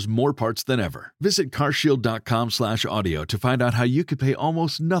covers more parts than ever. Visit carshield.com/audio to find out how you could pay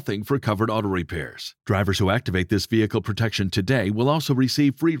almost nothing for covered auto repairs. Drivers who activate this vehicle protection today will also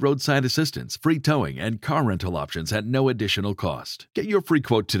receive free roadside assistance, free towing, and car rental options at no additional cost. Get your free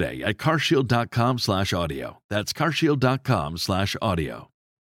quote today at carshield.com/audio. That's carshield.com/audio.